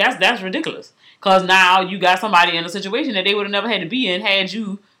 That's ridiculous. Because now you got somebody in a situation that they would have never had to be in had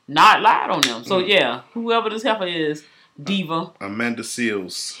you not lied on them. So yeah, whoever this heifer is, Diva. Amanda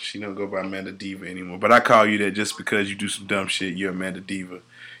Seals. She don't go by Amanda Diva anymore. But I call you that just because you do some dumb shit. You're Amanda Diva.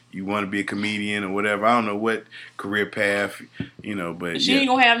 You want to be a comedian or whatever. I don't know what career path, you know, but she ain't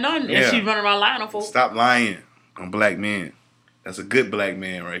gonna have none if she running around lying on folks. Stop lying on black men. That's a good black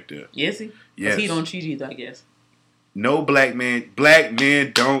man right there. Yes, he? Yes. He don't cheat either, I guess. No black men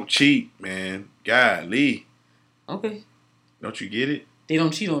don't cheat, man. Golly. Okay. Don't you get it? They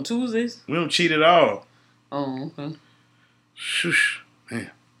don't cheat on Tuesdays? We don't cheat at all. Oh, okay. Shush,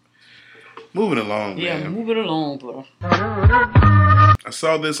 man. Moving along, man. Yeah, moving along, bro. I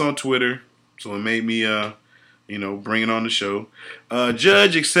saw this on Twitter, so it made me, bring it on the show.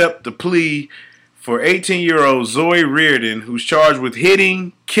 Judge accept the plea for 18-year-old Zoe Reardon, who's charged with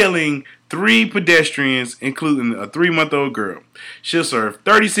hitting, killing 3 pedestrians, including a 3-month-old girl. She'll serve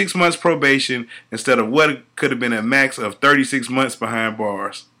 36 months probation instead of what could have been a max of 36 months behind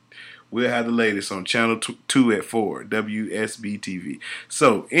bars. We'll have the latest on Channel 2 at 4, WSB-TV.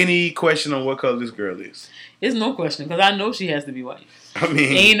 So, any question on what color this girl is? It's no question, because I know she has to be white. I mean,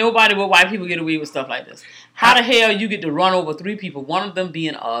 ain't nobody but white people get away with stuff like this. How the hell you get to run over 3 people? One of them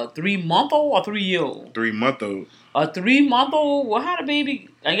being a 3-month-old or 3-year-old? 3-month-old. A 3-month-old? Well, how the baby?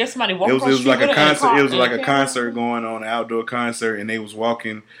 I guess somebody walked across the street. It was like a concert. It was like a concert going on, an outdoor concert, and they was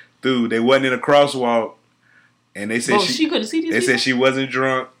walking through. They wasn't in a crosswalk, and they said she couldn't see these. They said she wasn't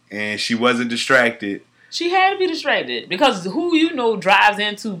drunk and she wasn't distracted. She had to be distracted because who drives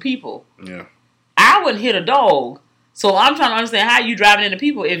into people. Yeah. I wouldn't hit a dog. So I'm trying to understand how you driving into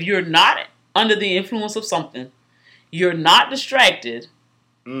people if you're not under the influence of something, you're not distracted,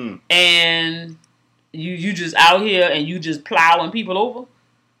 and you just out here and you just plowing people over.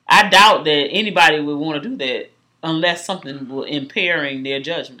 I doubt that anybody would want to do that unless something was impairing their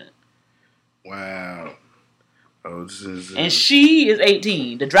judgment. Wow. Oh, this is. And she is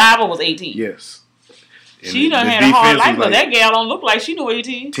 18. The driver was 18. Yes. She done had a hard life, but that gal don't look like she no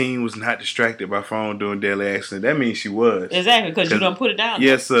 18. Teen was not distracted by phone during deadly accident. That means she was. Exactly, because you done put it down.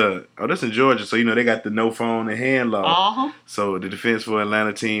 Yes, sir. Oh, that's in Georgia, so they got the no phone and hand law. Uh-huh. So the defense for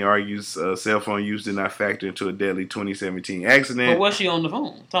Atlanta teen argues cell phone use did not factor into a deadly 2017 accident. But was she on the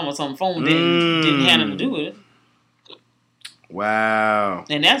phone? Talking about some phone didn't have nothing to do with it. Wow.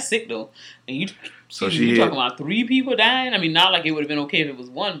 And that's sick though. And you talking about 3 people dying? I mean, not like it would have been okay if it was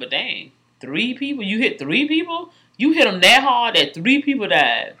 1, but dang. 3 people? You hit 3 people? You hit them that hard that 3 people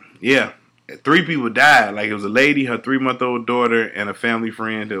died. Yeah. 3 people died. Like it was a lady, her 3-month-old daughter, and a family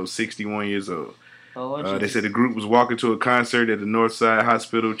friend that was 61 years old. Oh, they said the group was walking to a concert at the Northside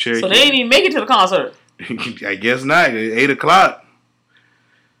Hospital, Cherokee. So they didn't even make it to the concert? I guess not. At 8 o'clock.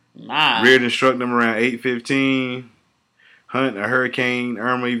 Nah. Reardon struck them around 8:15. Hunt, a Hurricane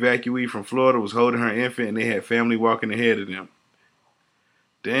Irma evacuee from Florida, was holding her infant, and they had family walking ahead of them.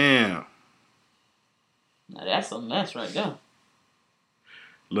 Damn. Now that's a mess right there.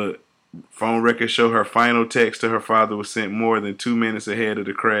 Look, phone records show her final text to her father was sent more than 2 minutes ahead of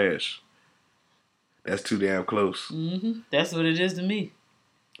the crash. That's too damn close. That's what it is to me.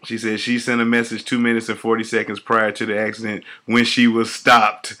 She said she sent a message 2 minutes and 40 seconds prior to the accident when she was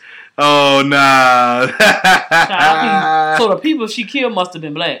stopped. Oh, nah. So the people she killed must have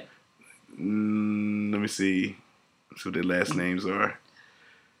been black. Let me see. That's what their last names are.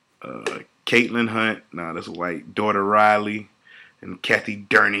 Caitlin Hunt. Nah, that's white. Daughter Riley. And Kathy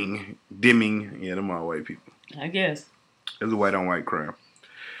Dimming. Yeah, them all white people. I guess. It's a white on white crime.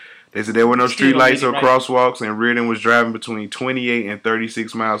 They said there were no street lights or crosswalks, and Reardon was driving between 28 and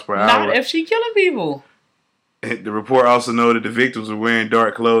 36 miles per hour. Not if she killing people. The report also noted the victims were wearing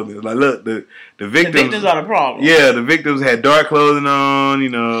dark clothing. Like, look, the victims... The victims are the problem. Yeah, the victims had dark clothing on, you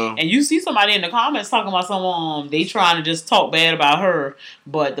know. And you see somebody in the comments talking about someone, they trying to just talk bad about her,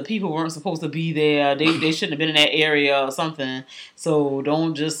 but the people weren't supposed to be there. They shouldn't have been in that area or something. So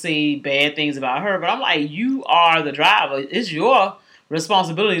don't just say bad things about her. But I'm like, you are the driver. It's your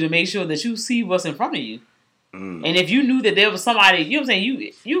responsibility to make sure that you see what's in front of you. And if you knew that there was somebody, you know what I'm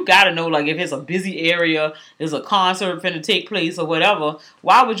saying, you got to know, like, if it's a busy area, there's a concert finna take place or whatever,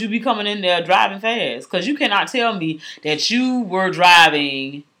 why would you be coming in there driving fast? Because you cannot tell me that you were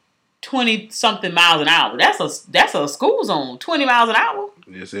driving 20-something miles an hour. That's a school zone, 20 miles an hour.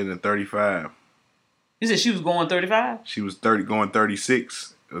 It said in 35. You said she was going 35? She was going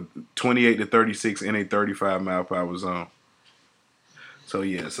 36, 28 to 36 in a 35 mile per hour zone. So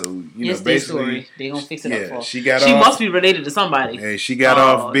yeah, know, basically, story. They gonna fix it up for her. She must be related to somebody. Hey, she got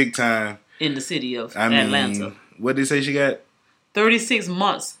off big time in the city of Atlanta. What did they say she got? 36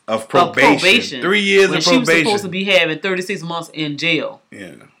 months of probation. 3 years of probation. She was supposed to be having 36 months in jail.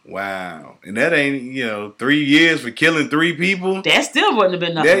 Yeah. Wow. And that ain't 3 years for killing 3 people. That still wouldn't have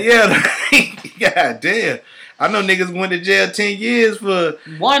been nothing. God damn. I know niggas went to jail 10 years for a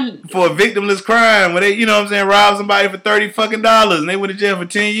victimless crime where they, you know what I'm saying, robbed somebody for $30 fucking and they went to jail for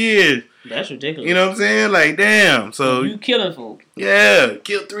 10 years. That's ridiculous. You know what I'm saying? Like, damn. So you killing folk. Yeah,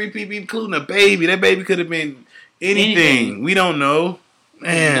 killed 3 people, including a baby. That baby could have been anything. We don't know.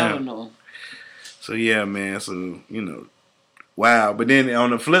 Damn. We don't know. So yeah, man. So, wow. But then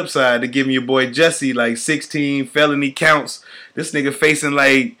on the flip side, they're giving your boy Jesse like 16 felony counts. This nigga facing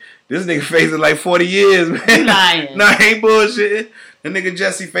like 40 years, man. You lying. Nah, I ain't bullshit. That nigga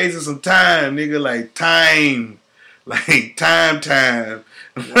Jesse facing some time, nigga, like time. Like time.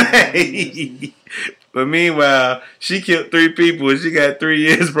 But meanwhile, she killed 3 people and she got 3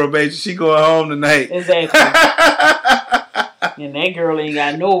 years probation. She going home tonight. Exactly. And that girl ain't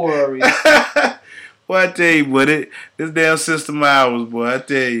got no worries. Boy, I tell you, boy, this damn system hours, boy. I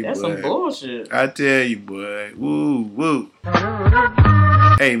tell you, that's boy. Some bullshit. I tell you, boy. Woo.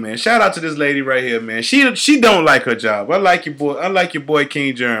 Hey, man, shout out to this lady right here, man. She don't like her job. I like your boy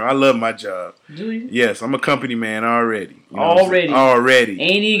King Germ. I love my job. Do you? Yes, I'm a company man already. Already.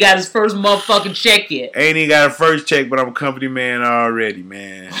 Ain't even got his first motherfucking check yet. Ain't even got a first check, but I'm a company man already,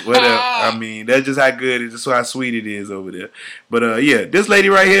 man. Whatever. I mean, that's just how good it is. That's how sweet it is over there. But, yeah, this lady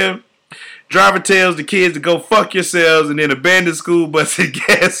right here, driver tells the kids to go fuck yourselves and then abandon school bus at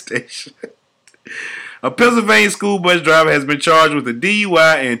gas station. A Pennsylvania school bus driver has been charged with a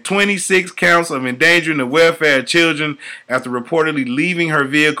DUI and 26 counts of endangering the welfare of children after reportedly leaving her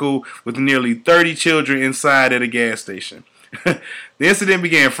vehicle with nearly 30 children inside at a gas station. The incident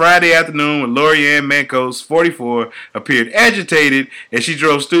began Friday afternoon when Lorianne Mancos, 44, appeared agitated as she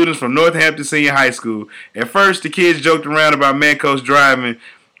drove students from Northampton Senior High School. At first, the kids joked around about Mancos driving,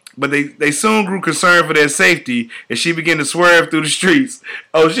 but they soon grew concerned for their safety as she began to swerve through the streets.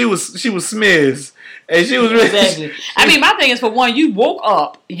 Oh, she was Smiths. And she was really... Exactly. I mean, my thing is, for one, you woke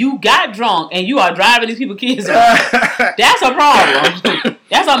up, you got drunk, and you are driving these people's kids around. That's a problem.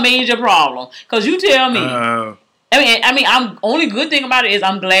 That's a major problem. Because you tell me... I mean, I'm only good thing about it is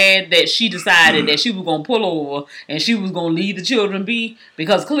I'm glad that she decided that she was going to pull over and she was going to leave the children be.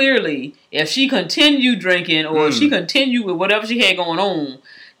 Because clearly, if she continued drinking or if she continued with whatever she had going on,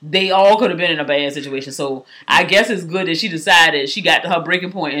 they all could have been in a bad situation. So I guess it's good that she decided she got to her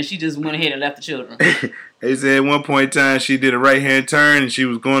breaking point and she just went ahead and left the children. They said at one point in time she did a right-hand turn and she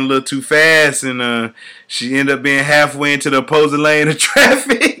was going a little too fast and she ended up being halfway into the opposing lane of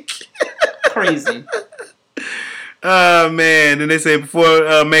traffic. Crazy. Oh, man. Then they said before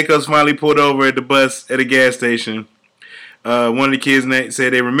Mancos finally pulled over at the bus at a gas station, one of the kids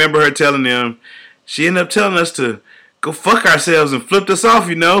said they remember her telling them, she ended up telling us to go fuck ourselves and flipped us off,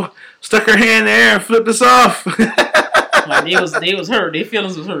 Stuck her hand in the air and flipped us off. Like they was hurt. Their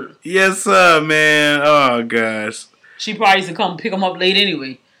feelings was hurt. Yes, sir, man. Oh, gosh. She probably used to come pick them up late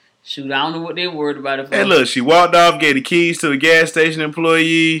anyway. Shoot, I don't know what they worried about it for. Hey, look, she walked off, gave the keys to the gas station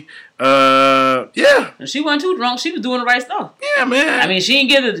employee. Yeah. And she wasn't too drunk. She was doing the right stuff. Yeah, man. I mean, she didn't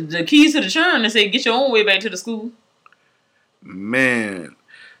give the keys to the churn and say, get your own way back to the school. Man.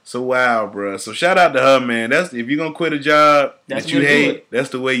 So wow, bro. So shout out to her, man. That's if you're gonna quit a job that you hate, that's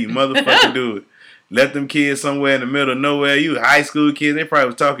the way you motherfucking do it. Let them kids somewhere in the middle of nowhere. You high school kids, they probably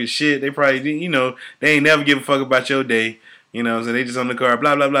was talking shit. They probably, you know, they ain't never give a fuck about your day. You know, so they just on the car,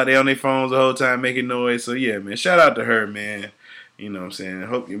 blah, blah, blah. They on their phones the whole time making noise. So yeah, man, shout out to her, man. You know what I'm saying?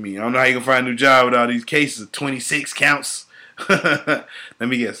 I don't know how you can find a new job with all these cases of 26 counts. Let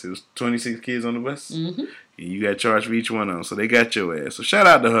me guess, it was 26 kids on the bus? Mm-hmm. And you got charged for each one of them. So they got your ass. So shout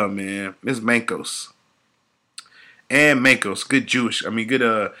out to her, man. Miss Mankos. And Mankos, good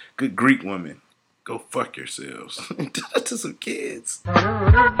Greek woman. Go fuck yourselves. To some kids.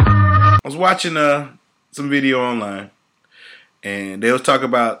 I was watching some video online. And they was talking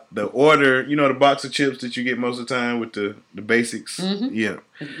about the order, you know, the box of chips that you get most of the time with the basics. Mm-hmm. Yeah.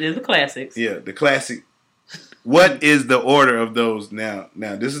 They're the classics. Yeah, the classic. What is the order of those now?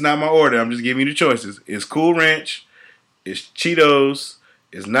 Now, this is not my order. I'm just giving you the choices. It's Cool Ranch. It's Cheetos.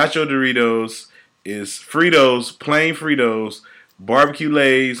 It's Nacho Doritos. It's Fritos, plain Fritos, barbecue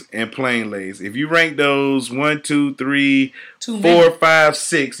Lays, and plain Lays. If you rank those 1, 2, 3, 4, 5,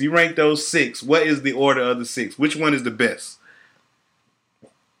 6, you rank those 6. What is the order of the 6? Which one is the best?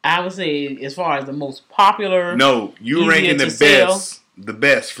 I would say as far as the most popular. No, you ranking the best. The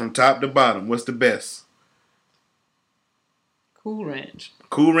best from top to bottom. What's the best? Cool Ranch.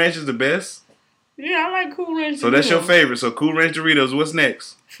 Cool Ranch is the best? Yeah, I like Cool Ranch. So that's your favorite. So Cool Ranch Doritos. What's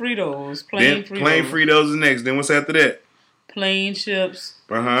next? Fritos. Plain Fritos is next. Then what's after that? Plain chips.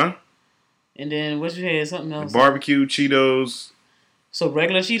 Uh-huh. And then what you had? Something else? Barbecue Cheetos. So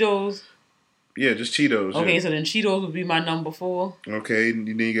regular Cheetos? Yeah, just Cheetos. Okay, yeah. so then Cheetos would be my number 4. Okay,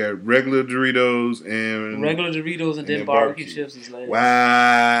 then you got regular Doritos and then barbecue chips is last. Wow.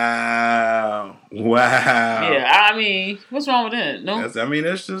 Yeah, I mean, what's wrong with that? No,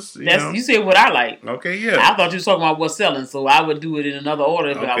 that's just you said what I like. Okay, yeah. I thought you was talking about what's selling, so I would do it in another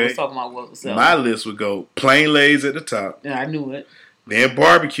order if I was talking about what was selling. My list would go plain Lays at the top. Yeah, I knew it. Then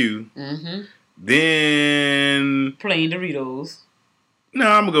barbecue. Mm-hmm. Then plain Doritos. No,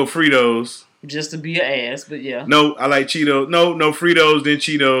 I'm gonna go Fritos. Just to be an ass, but yeah. No, I like Cheetos. No, Fritos, then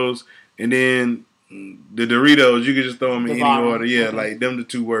Cheetos, and then the Doritos. You can just throw them in any order. Yeah, okay. Like them the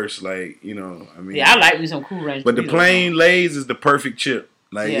two worst. Like, you know, I mean. Yeah, I like me some Cool Ranch. But the plain Lays is the perfect chip.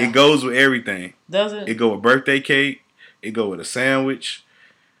 Like it goes with everything. Does it? It go with birthday cake. It go with a sandwich.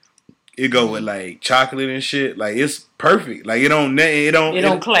 It go with like chocolate and shit. Like it's perfect. Like it don't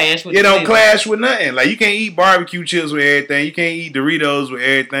clash with. It don't clash with nothing. Like you can't eat barbecue chips with everything. You can't eat Doritos with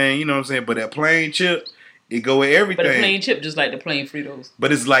everything. You know what I'm saying? But that plain chip, it go with everything. But the plain chip just like the plain Fritos.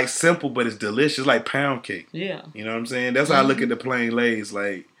 But it's like simple, but it's delicious, like pound cake. Yeah. You know what I'm saying? That's how I look at the plain Lays.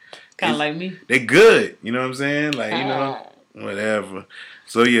 Like kind of like me. They good. You know what I'm saying? Like you know, whatever.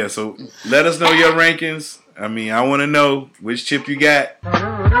 So yeah. So let us know your rankings. I mean, I want to know which chip you got.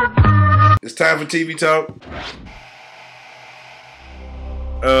 It's time for TV talk.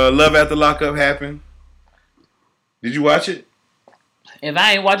 Love After Lockup happened. Did you watch it? If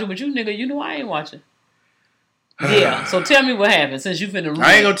I ain't watching with you, nigga, you know I ain't watching. Yeah, so tell me what happened since you finna ruin.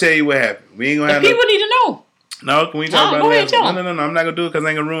 I ain't gonna tell you what happened. We ain't gonna have people need to know. No, can we talk about it? Go ahead, tell No, I'm not gonna do it because I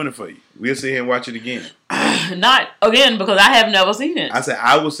ain't gonna ruin it for you. We'll sit here and watch it again. Not again because I have never seen it. I said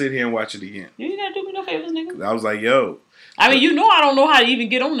I will sit here and watch it again. You ain't gotta do me no favors, nigga. I was like, yo. I mean, you know I don't know how to even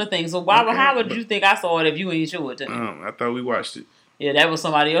get on the thing, so how would you think I saw it if you ain't show it to me? I thought we watched it. Yeah, that was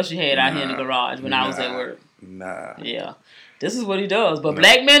somebody else you had out here in the garage when I was at work. Nah. Yeah. This is what he does. But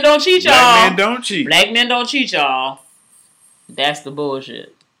black men don't cheat, y'all. Black men don't cheat. Black men don't cheat, y'all. That's the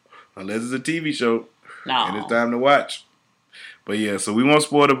bullshit. Unless it's a TV show. No. And it's time to watch. But yeah, so we won't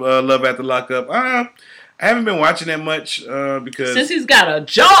spoil the Love After Lockup. I haven't been watching that much because... Since he's got a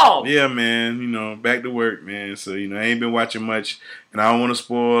job! Yeah, man. You know, back to work, man. So, you know, I ain't been watching much. And I don't want to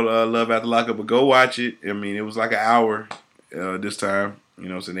spoil Love After Lockup, but go watch it. I mean, it was like an hour this time. You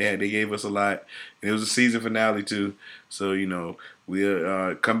know, so they gave us a lot. And it was a season finale, too. So, you know,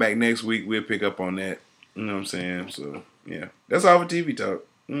 we'll come back next week. We'll pick up on that. You know what I'm saying? So, yeah. That's all for TV talk.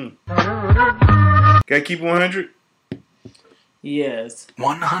 Gotta keep 100? Yes.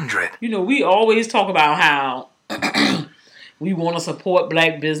 100. You know, we always talk about how we want to support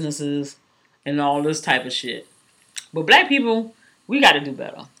black businesses and all this type of shit. But black people, we got to do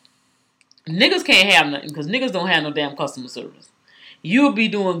better. Niggas can't have nothing because niggas don't have no damn customer service. You'll be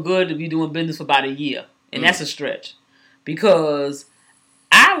doing good to be doing business for about a year. And that's a stretch. Because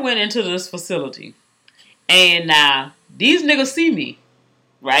I went into this facility and now these niggas see me,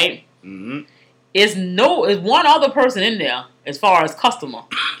 right? Mm-hmm. It's one other person in there as far as customer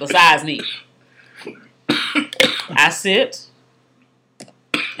besides me. I sit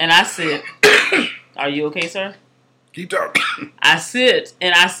and I sit. Are you okay, sir? Keep talking. I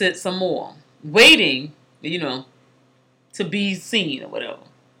sit some more, waiting, to be seen or whatever.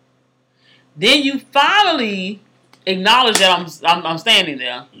 Then you finally acknowledge that I'm standing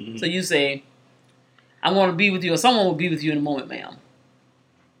there. Mm-hmm. So you say, I'm going to be with you, or someone will be with you in a moment, ma'am.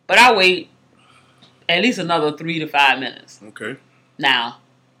 But I wait at least another 3 to 5 minutes. Okay. Now,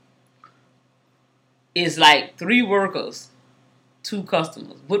 it's like 3 workers, 2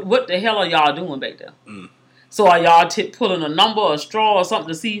 customers. What the hell are y'all doing back there? Mm. So are y'all pulling a number or a straw or something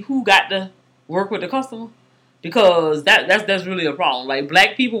to see who got to work with the customer? Because that's really a problem. Like,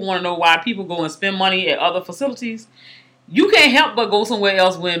 black people want to know why people go and spend money at other facilities. You can't help but go somewhere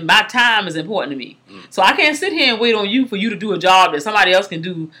else when my time is important to me. Mm. So I can't sit here and wait on you for you to do a job that somebody else can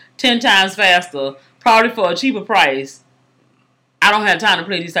do 10 times faster, probably for a cheaper price. I don't have time to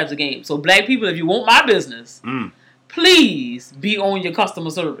play these types of games. So black people, if you want my business, please be on your customer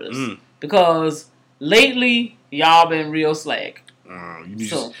service. Because lately, y'all been real slack.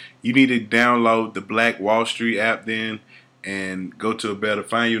 You need to download the Black Wall Street app then and go to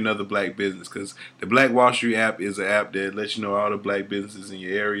find you another black business, because the Black Wall Street app is an app that lets you know all the black businesses in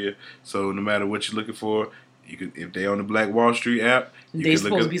your area. So no matter what you're looking for, you could, if they on the Black Wall Street app, they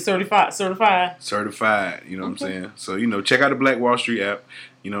supposed to be certified. You know what I'm saying? So check out the Black Wall Street app.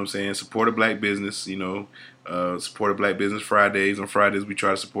 You know what I'm saying? Support a black business. Support a Black Business Fridays. On Fridays, we try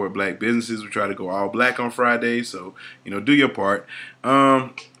to support black businesses. We try to go all black on Fridays. So, do your part.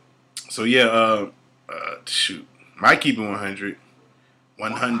 Shoot. Might keep it 100.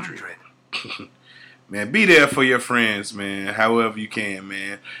 100. Man, be there for your friends, man, however you can,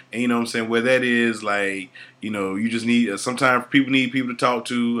 man. And you know what I'm saying? Where that is, like, you just need, sometimes people need people to talk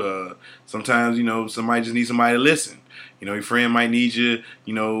to. Sometimes, somebody just needs somebody to listen. Your friend might need you,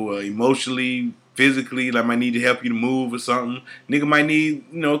 emotionally, physically, like might need to help you to move or something. Nigga might need,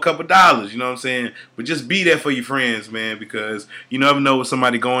 a couple dollars, you know what I'm saying? But just be there for your friends, man, because you never know what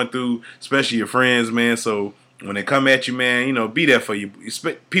somebody going through, especially your friends, man. So when they come at you, man, be there for you.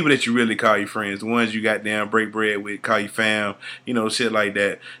 People that you really call your friends, the ones you got down, break bread with, call you fam, shit like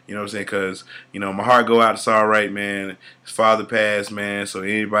that. You know what I'm saying? Because, my heart go out to Saul Wright, man. His father passed, man. So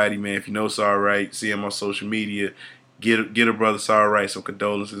anybody, man, if you know Saul Wright, see him on social media, get a brother Saul Wright some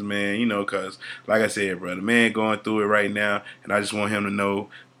condolences, man. Because, like I said, bro, the man going through it right now, and I just want him to know,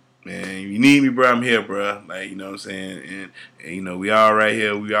 man, if you need me, bro, I'm here, bro. Like, you know what I'm saying? And we all right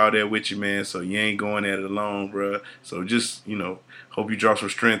here. We all there with you, man. So you ain't going at it alone, bro. So just, hope you draw some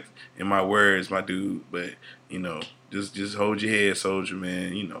strength in my words, my dude. But, just hold your head, soldier,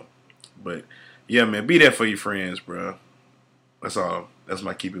 man, But, yeah, man, be there for your friends, bro. That's all. That's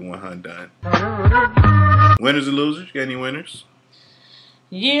my keep it 100 done. Winners or losers? Got any winners?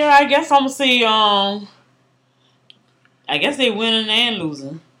 Yeah, I guess I'm going to say, I guess they winning and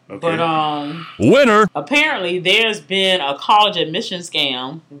losing. Okay. But winner. Apparently, there's been a college admission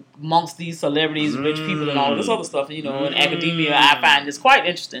scam amongst these celebrities, rich people, and all this other stuff. In academia, I find this quite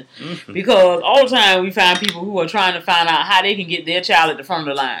interesting because all the time we find people who are trying to find out how they can get their child at the front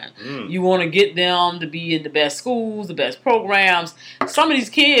of the line. You want to get them to be in the best schools, the best programs. Some of these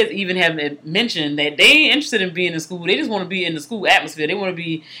kids even have mentioned that they ain't interested in being in school. They just want to be in the school atmosphere. They want to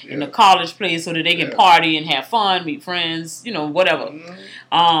be in the college place so that they can party and have fun, meet friends, whatever.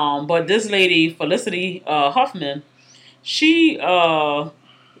 But this lady, Felicity Huffman, she, they're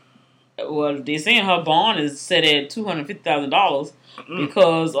saying her bond is set at $250,000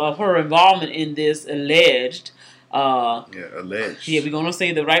 because of her involvement in this alleged. Alleged. Yeah, we're gonna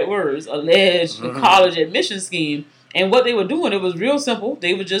say the right words. Alleged college admission scheme. And what they were doing, it was real simple.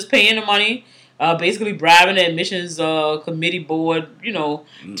 They were just paying the money. Basically bribing the admissions committee board, to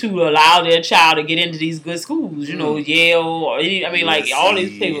allow their child to get into these good schools, Yale or all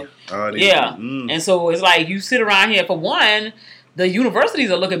these people. And so it's like you sit around here. For one, the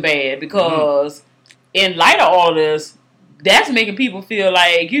universities are looking bad because in light of all of this, that's making people feel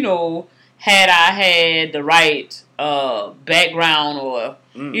like, had I had the right background or,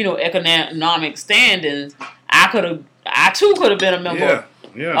 economic standings, I too could have been a member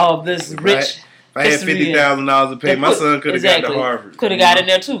of this rich. If I had $50,000 to pay, my son could have got to Harvard. Could have got in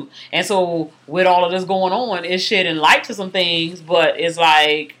there too. And so with all of this going on, it's shedding light to some things, but it's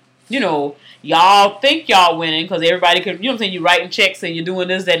like, y'all think y'all winning because everybody could, you're writing checks and you're doing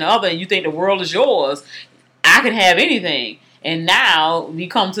this, that, and the other, and you think the world is yours. I can have anything. And now we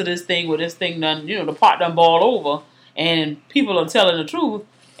come to this thing where this thing done, the pot done boiled over and people are telling the truth.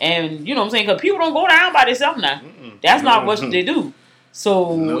 And, you know what I'm saying? Because people don't go down by themselves now. That's not what they do.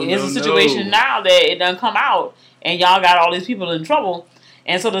 So it's a situation now that it done come out and y'all got all these people in trouble.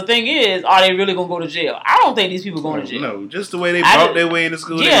 And so the thing is, are they really going to go to jail? I don't think these people going to jail. No, just the way they bought their way into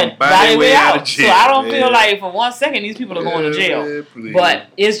school, they going to buy their their way out of jail. So I don't feel like for 1 second these people are going to jail. But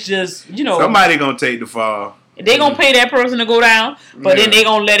it's just, somebody going to take the fall. They going to pay that person to go down, but then they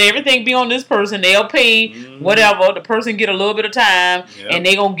going to let everything be on this person. They'll pay whatever. The person get a little bit of time, and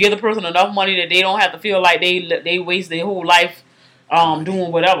they going to give the person enough money that they don't have to feel like they waste their whole life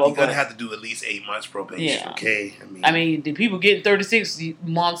doing whatever. You're going to have to do at least 8 months probation, okay? I mean, the people getting 36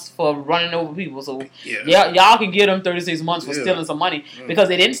 months for running over people, so y'all can get them 36 months for stealing some money, because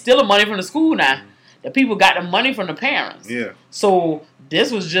they didn't steal the money from the school now. The people got the money from the parents. Yeah. So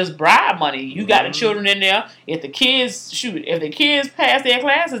this was just bribe money. You got the children in there. If the kids passed their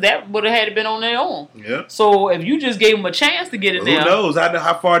classes, that would have had to been on their own. Yeah. So if you just gave them a chance to get in there, who knows?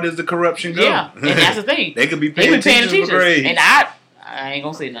 How far does the corruption go? Yeah, and that's the thing. They could be paying teachers for grades. And I ain't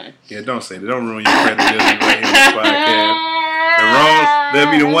gonna say nothing. Yeah, don't say that. Don't ruin your credibility right here on this podcast.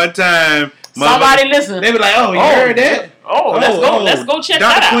 There'll be the one time somebody listen. They be like, "Oh, you heard that? Let's go check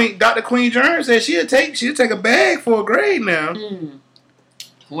that out." Dr. Queen Jones said she'll take a bag for a grade now.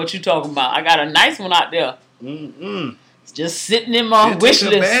 What you talking about? I got a nice one out there. It's just sitting in my wish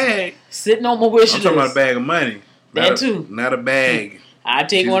list. Bag. Sitting on my wish list. I'm talking about a bag of money. That too. Not a bag. I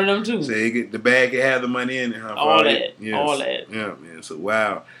take one of them too. So the bag can have the money in it. Huh? All that. Yeah, man. So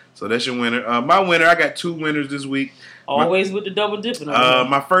wow. So that's your winner. My winner. I got 2 winners this week. Always with the double dipping.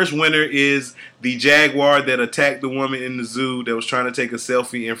 My first winner is the jaguar that attacked the woman in the zoo that was trying to take a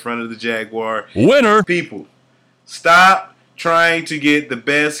selfie in front of the jaguar. Winner. People, stop trying to get the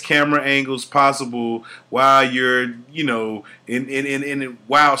best camera angles possible while you're, in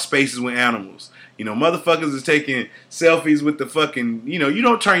wild spaces with animals. Motherfuckers is taking selfies with the fucking, you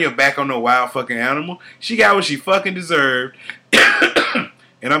don't turn your back on no wild fucking animal. She got what she fucking deserved.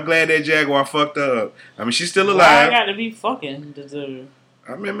 And I'm glad that jaguar fucked her up. I mean, she's still alive. Why I gotta be fucking deserved?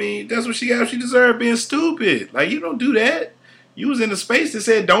 I mean, that's what she got. She deserved being stupid. Like, you don't do that. You was in a space that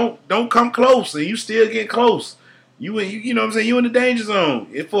said don't come close, and you still get close. You know what I'm saying? You in the danger zone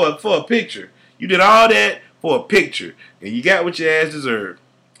for a picture. You did all that for a picture, and you got what your ass deserved.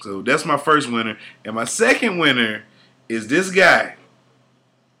 So that's my first winner. And my second winner is this guy.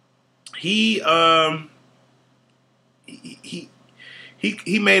 He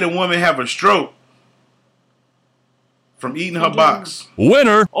made a woman have a stroke from eating her box.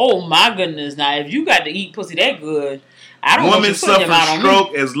 Winner. Oh my goodness! Now, if you got to eat pussy that good, I don't Woman want you putting them out on suffered me.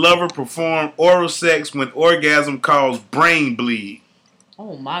 stroke as lover performed oral sex when orgasm caused brain bleed.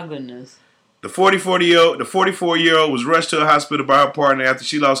 Oh my goodness! The 44-year-old was rushed to a hospital by her partner after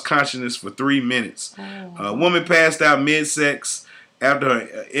she lost consciousness for 3 minutes. A woman passed out mid-sex after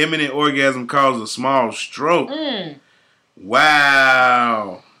her imminent orgasm caused a small stroke.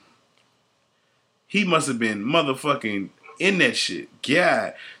 Wow. He must have been motherfucking in that shit.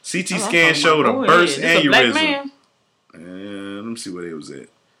 God. CT scan showed a burst aneurysm. Let me see where they was at.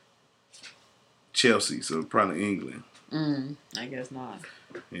 Chelsea, so probably England. I guess not.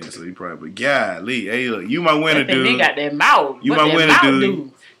 Yeah, so he probably. Golly, hey, look, you my winner, dude. They got that mouth. You my winner,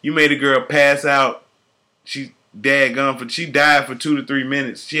 dude. You made a girl pass out. She died for 2 to 3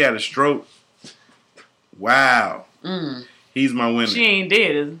 minutes. She had a stroke. Wow. He's my winner. She ain't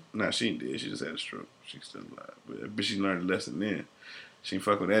dead, is it? Nah, she ain't dead. She just had a stroke. She's still alive. But she learned a lesson then. She ain't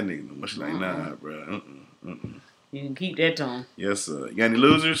fuck with that nigga no more. She's like, nah, bro. You can keep that tone. Yes, sir. You got any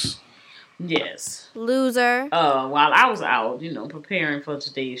losers? Yes. Loser. While I was out, preparing for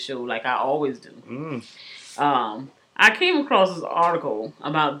today's show like I always do. I came across this article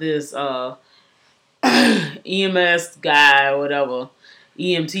about this EMS guy or whatever.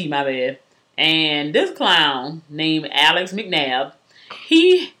 EMT, my bad. And this clown named Alex McNabb,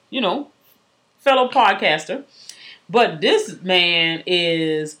 he, fellow podcaster, but this man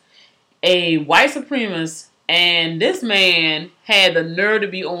is a white supremacist, and this man had the nerve to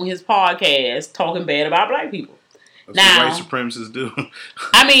be on his podcast talking bad about black people. That's what white supremacists do.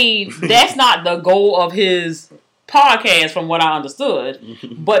 I mean, that's not the goal of his podcast from what I understood.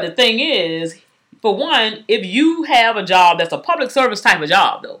 But the thing is, for one, if you have a job that's a public service type of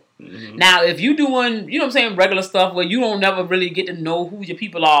job, though. Now, if you doing, regular stuff where you don't never really get to know who your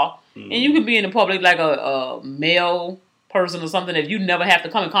people are, and you can be in the public like a male person or something, if you never have to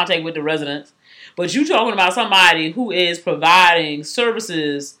come in contact with the residents, but you talking about somebody who is providing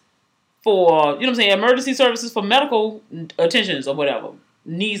services for, emergency services for medical attentions or whatever,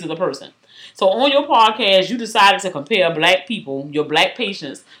 needs of the person. So on your podcast, you decided to compare black people, your black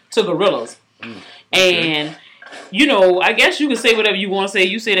patients, to gorillas. And you know, I guess you can say whatever you want to say.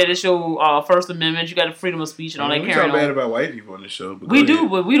 You say that it's your First Amendment. You got the freedom of speech and all that carrying on. We talk bad about white people on this show. But we do,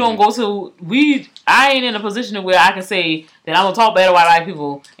 but we don't go to... I ain't in a position where I can say that I'm going to talk bad about white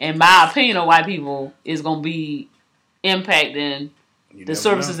people and my opinion of white people is going to be impacting the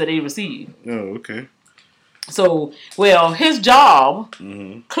services that they receive. Oh, okay. So, well, his job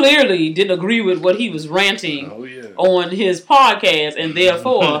clearly didn't agree with what he was ranting on his podcast, and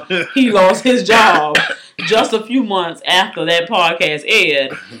therefore he lost his job just a few months after that podcast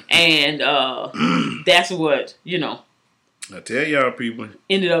aired, and that's what, you know, I tell y'all people,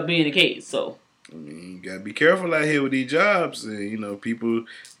 ended up being the case. So, I mean, you gotta be careful out here with these jobs. You know, people,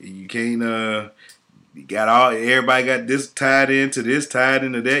 you can't, you got everybody got this tied into this, tied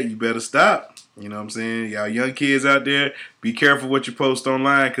into that. You better stop. You know what I'm saying? Y'all young kids out there, be careful what you post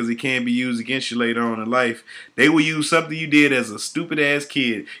online because it can be used against you later on in life. They will use something you did as a stupid-ass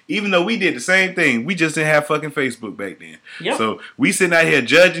kid. Even though we did the same thing. We just didn't have fucking Facebook back then. Yep. So we sitting out here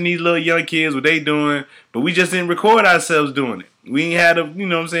judging these little young kids, what they doing, but we just didn't record ourselves doing it. We ain't had you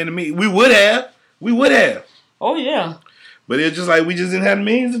know what I'm saying, we would have. We would have. Oh, yeah. But it's just like we just didn't have the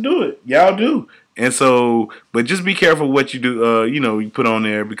means to do it. Y'all do. And so, but just be careful what you do, you know, you put on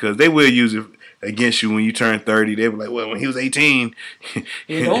there because they will use it against you when you turn 30. They were like, well, when he was 18.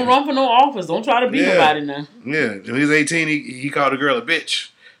 Yeah, don't run for no office. Don't try to be nobody now. Yeah, when he was 18, he called a girl a bitch.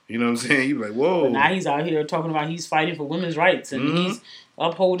 You know what I'm saying? He was like, whoa. But now he's out here talking about he's fighting for women's rights and he's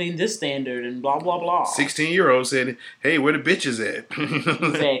upholding this standard and blah, blah, blah. 16-year-old said, hey, where the bitches at?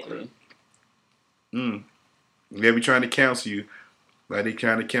 Exactly. They be trying to counsel you. Like they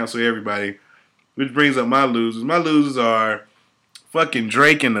trying to counsel everybody. Which brings up my losers. My losers are fucking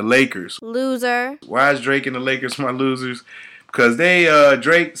Drake and the Lakers. Loser. Why is Drake and the Lakers my losers? Because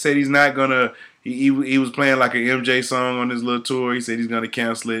Drake said he's not gonna. He was playing like an MJ song on his little tour. He said he's gonna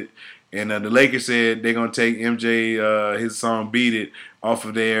cancel it, and the Lakers said they're gonna take MJ his song "Beat It" off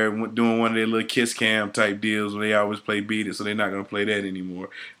of there, doing one of their little Kiss Cam type deals where they always play "Beat It," so they're not gonna play that anymore.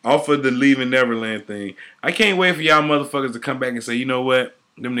 Off of the Leaving Neverland thing. I can't wait for y'all motherfuckers to come back and say, you know what?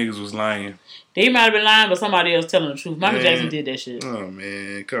 Them niggas was lying. They might have been lying, but somebody else telling the truth. Michael Jackson did that shit. Oh,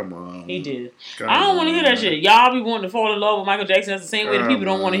 man. Come on. He did. I don't want to hear that shit. Y'all be wanting to fall in love with Michael Jackson. That's the same way the people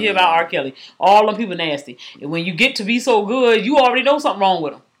don't want to hear about R. Kelly. All them people nasty. And when you get to be so good, you already know something wrong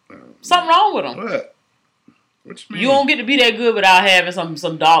with them. Something wrong with them. What? What you mean? You don't get to be that good without having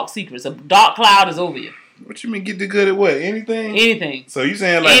some dark secrets. A dark cloud is over you. What you mean get the good at what? Anything? Anything. So you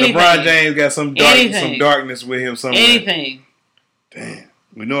saying like LeBron James got some darkness with him somewhere? Anything. Damn.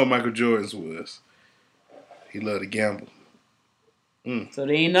 We know what Michael Jordan's was. He loved to gamble. So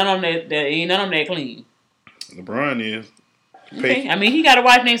there ain't none of them that clean. LeBron is. Okay. I mean, he got a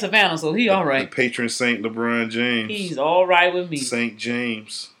wife named Savannah, so he all right. The patron saint LeBron James. He's all right with me. Saint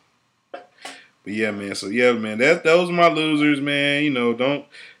James. But yeah, man. So yeah, man. Those are my losers, man. You know,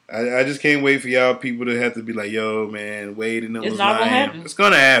 I just can't wait for y'all people to have to be like, yo, man, Wade and them was lying. Gonna happen. It's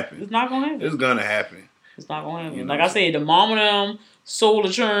gonna happen. It's not gonna happen. It's gonna happen. It's not gonna happen. You know, like I said, the mom of them sold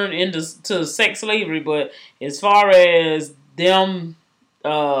a churn into sex slavery, but as far as them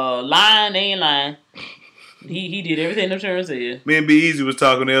lying, they ain't lying. He did everything the churn said. Me and Be Easy was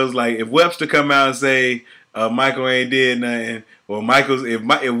talking. It was like if Webster come out and say Michael ain't did nothing, or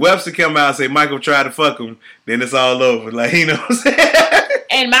if Webster come out and say Michael tried to fuck him, then it's all over. Like, you know what I'm saying?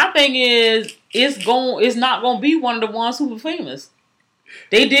 And my thing is, it's not gonna be one of the ones who were famous.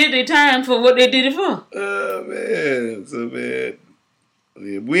 They did their time for what they did it for. Oh man, so man.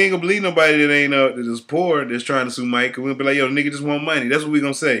 Yeah, we ain't gonna believe nobody that ain't that is poor that's trying to sue Mike. We'll be like, yo, nigga just want money. That's what we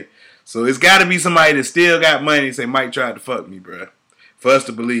gonna say. So it's got to be somebody that still got money and say Mike tried to fuck me, bro, for us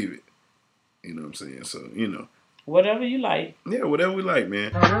to believe it. You know what I'm saying? So you know, whatever you like. Yeah, whatever we like,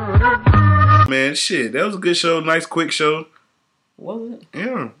 man. Man, shit, that was a good show. Nice, quick show. Was it?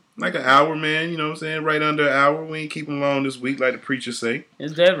 Yeah, like an hour, man. You know what I'm saying? Right under an hour. We ain't keep them long this week, like the preacher say.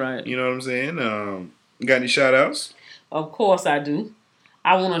 Is that right? You know what I'm saying? You got any shout outs? Of course I do.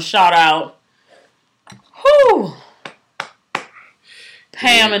 I want to shout out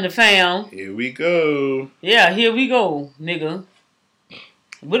Pam and the fam. Here we go. Yeah, here we go, nigga.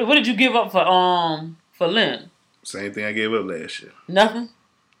 What did you give up for Lent? Same thing I gave up last year. Nothing?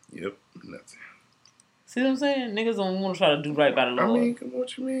 Yep, nothing. See what I'm saying? Niggas don't want to try to do right by the Lord. I mean,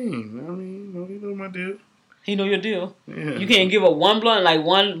 what you mean? I mean, you know my deal. He know your deal. Yeah. You can't give up one blunt, like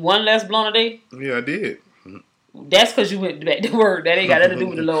one less blunt a day? Yeah, I did. That's because you went back to work. That ain't got nothing to do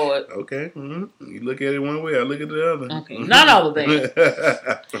with the Lord. Okay. Mm-hmm. You look at it one way, I look at the other. Okay. None other thing.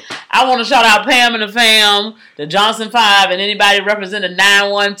 I want to shout out Pam and the fam, the Johnson 5, and anybody representing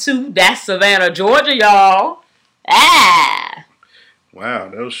 912. That's Savannah, Georgia, y'all. Ah. Wow,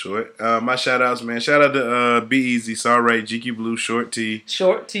 that was short. My shout outs, man. Shout out to Be Easy, Sorry, GQ Blue, Short T,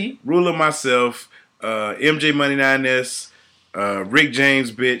 Ruler Myself, MJ Money 9S, Rick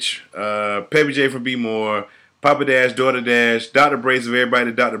James, bitch, Peppy J from Be More, Papa Dash, Daughter Dash, Dr. Brace of everybody,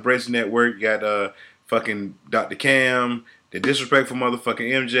 the Dr. Brace Network. You got fucking Dr. Cam, the disrespectful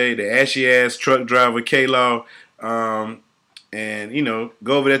motherfucking MJ, the ashy ass truck driver K-Law, and you know,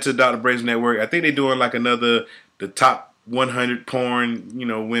 go over there to the Dr. Brace Network. I think they're doing like the top 100 porn, you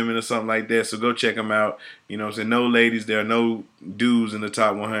know, women or something like that. So go check them out. You know what I'm saying? No ladies, there are no dudes in the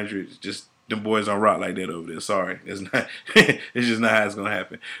top 100. It's just them boys don't rock like that over there. Sorry. It's not it's just not how it's gonna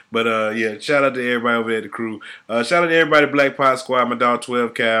happen. But yeah, shout out to everybody over there at the crew. Shout out to everybody at Black Pot Squad, my dog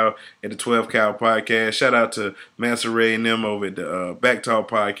 12 Cal at the 12 Cal podcast. Shout out to Massa Ray and them over at the Back Talk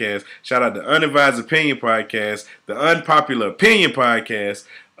podcast. Shout out to Unadvised Opinion podcast, the Unpopular Opinion podcast,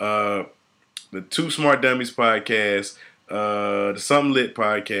 the Two Smart Dummies podcast, the Something Lit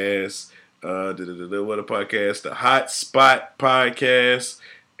podcast, what a podcast, the Hot Spot podcast,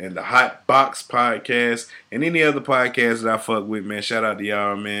 and the Hot Box podcast, and any other podcasts that I fuck with, man. Shout out to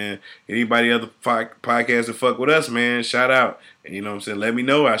y'all, man. Anybody other podcasts that fuck with us, man, shout out. And you know what I'm saying? Let me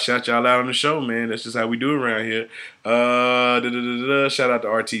know. I shout y'all out on the show, man. That's just how we do it around here. Shout out to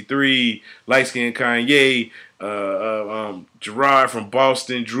RT3, Light Skin Kanye, Gerard from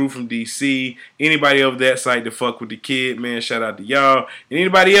Boston, Drew from DC, anybody over that site that fuck with the kid, man, shout out to y'all. And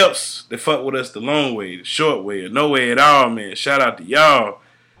anybody else that fuck with us the long way, the short way, or no way at all, man, shout out to y'all.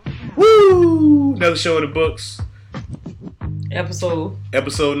 Woo! Another show in the books. Episode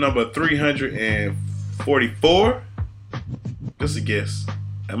number 344. Just a guess.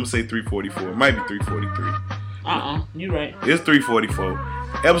 I'm gonna say 344. It might be 343. You right. It's 344.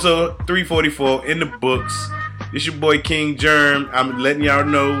 Episode 344 in the books. It's your boy King Germ. I'm letting y'all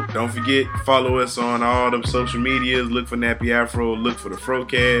know. Don't forget, follow us on all them social medias. Look for Nappy Afro. Look for the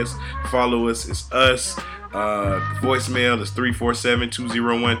FROCAST. Follow us. It's us. The voicemail is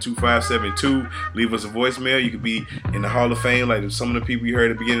 347-201-2572. Leave us a voicemail. You could be in the Hall of Fame like some of the people you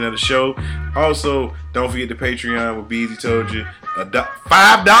heard at the beginning of the show. Also, don't forget the Patreon. What Beezy told you.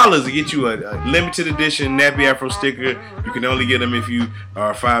 $5 to get you a limited edition Nappy Afro sticker. You can only get them if you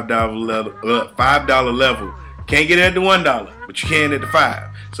are $5 level. Can't get it at the $1, but you can at the $5.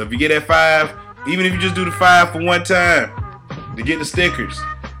 So if you get at $5, even if you just do the $5 for one time to get the stickers,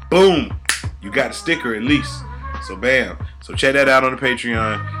 boom, you got the sticker at least. So bam. So check that out on the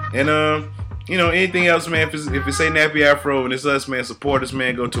Patreon. And you know, anything else, man, if it say Nappy Afro and it's us, man, support us,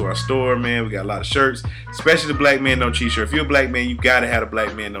 man. Go to our store, man. We got a lot of shirts, especially the Black Man Don't Cheat shirt. If you're a black man, you gotta have a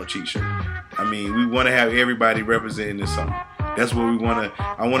Black Man Don't Cheat shirt. I mean, we want to have everybody representing this summer. That's what we want to.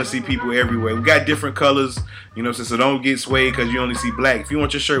 I want to see people everywhere. We got different colors, you know, so don't get swayed because you only see black. If you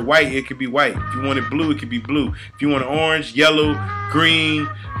want your shirt white, it could be white. If you want it blue, it could be blue. If you want it orange, yellow, green,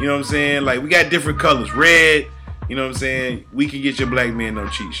 you know what I'm saying? Like, we got different colors. Red, you know what I'm saying? We can get your Black Man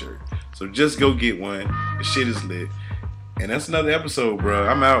Don't Cheat shirt. So just go get one. The shit is lit. And that's another episode, bro.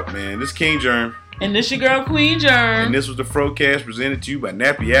 I'm out, man. This is King Germ. And this your girl, Queen Germ. And this was the FROCAST presented to you by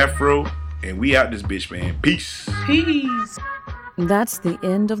Nappy Afro. And we out this bitch, man. Peace. Peace. That's the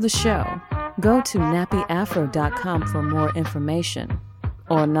end of the show. Go to nappyafro.com for more information.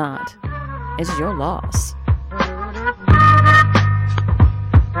 Or not. It's your loss.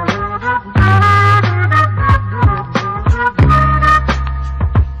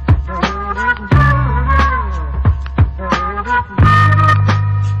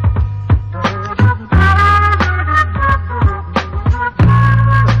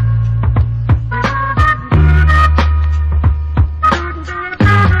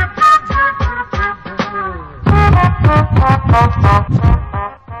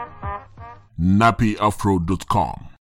 nappyafro.com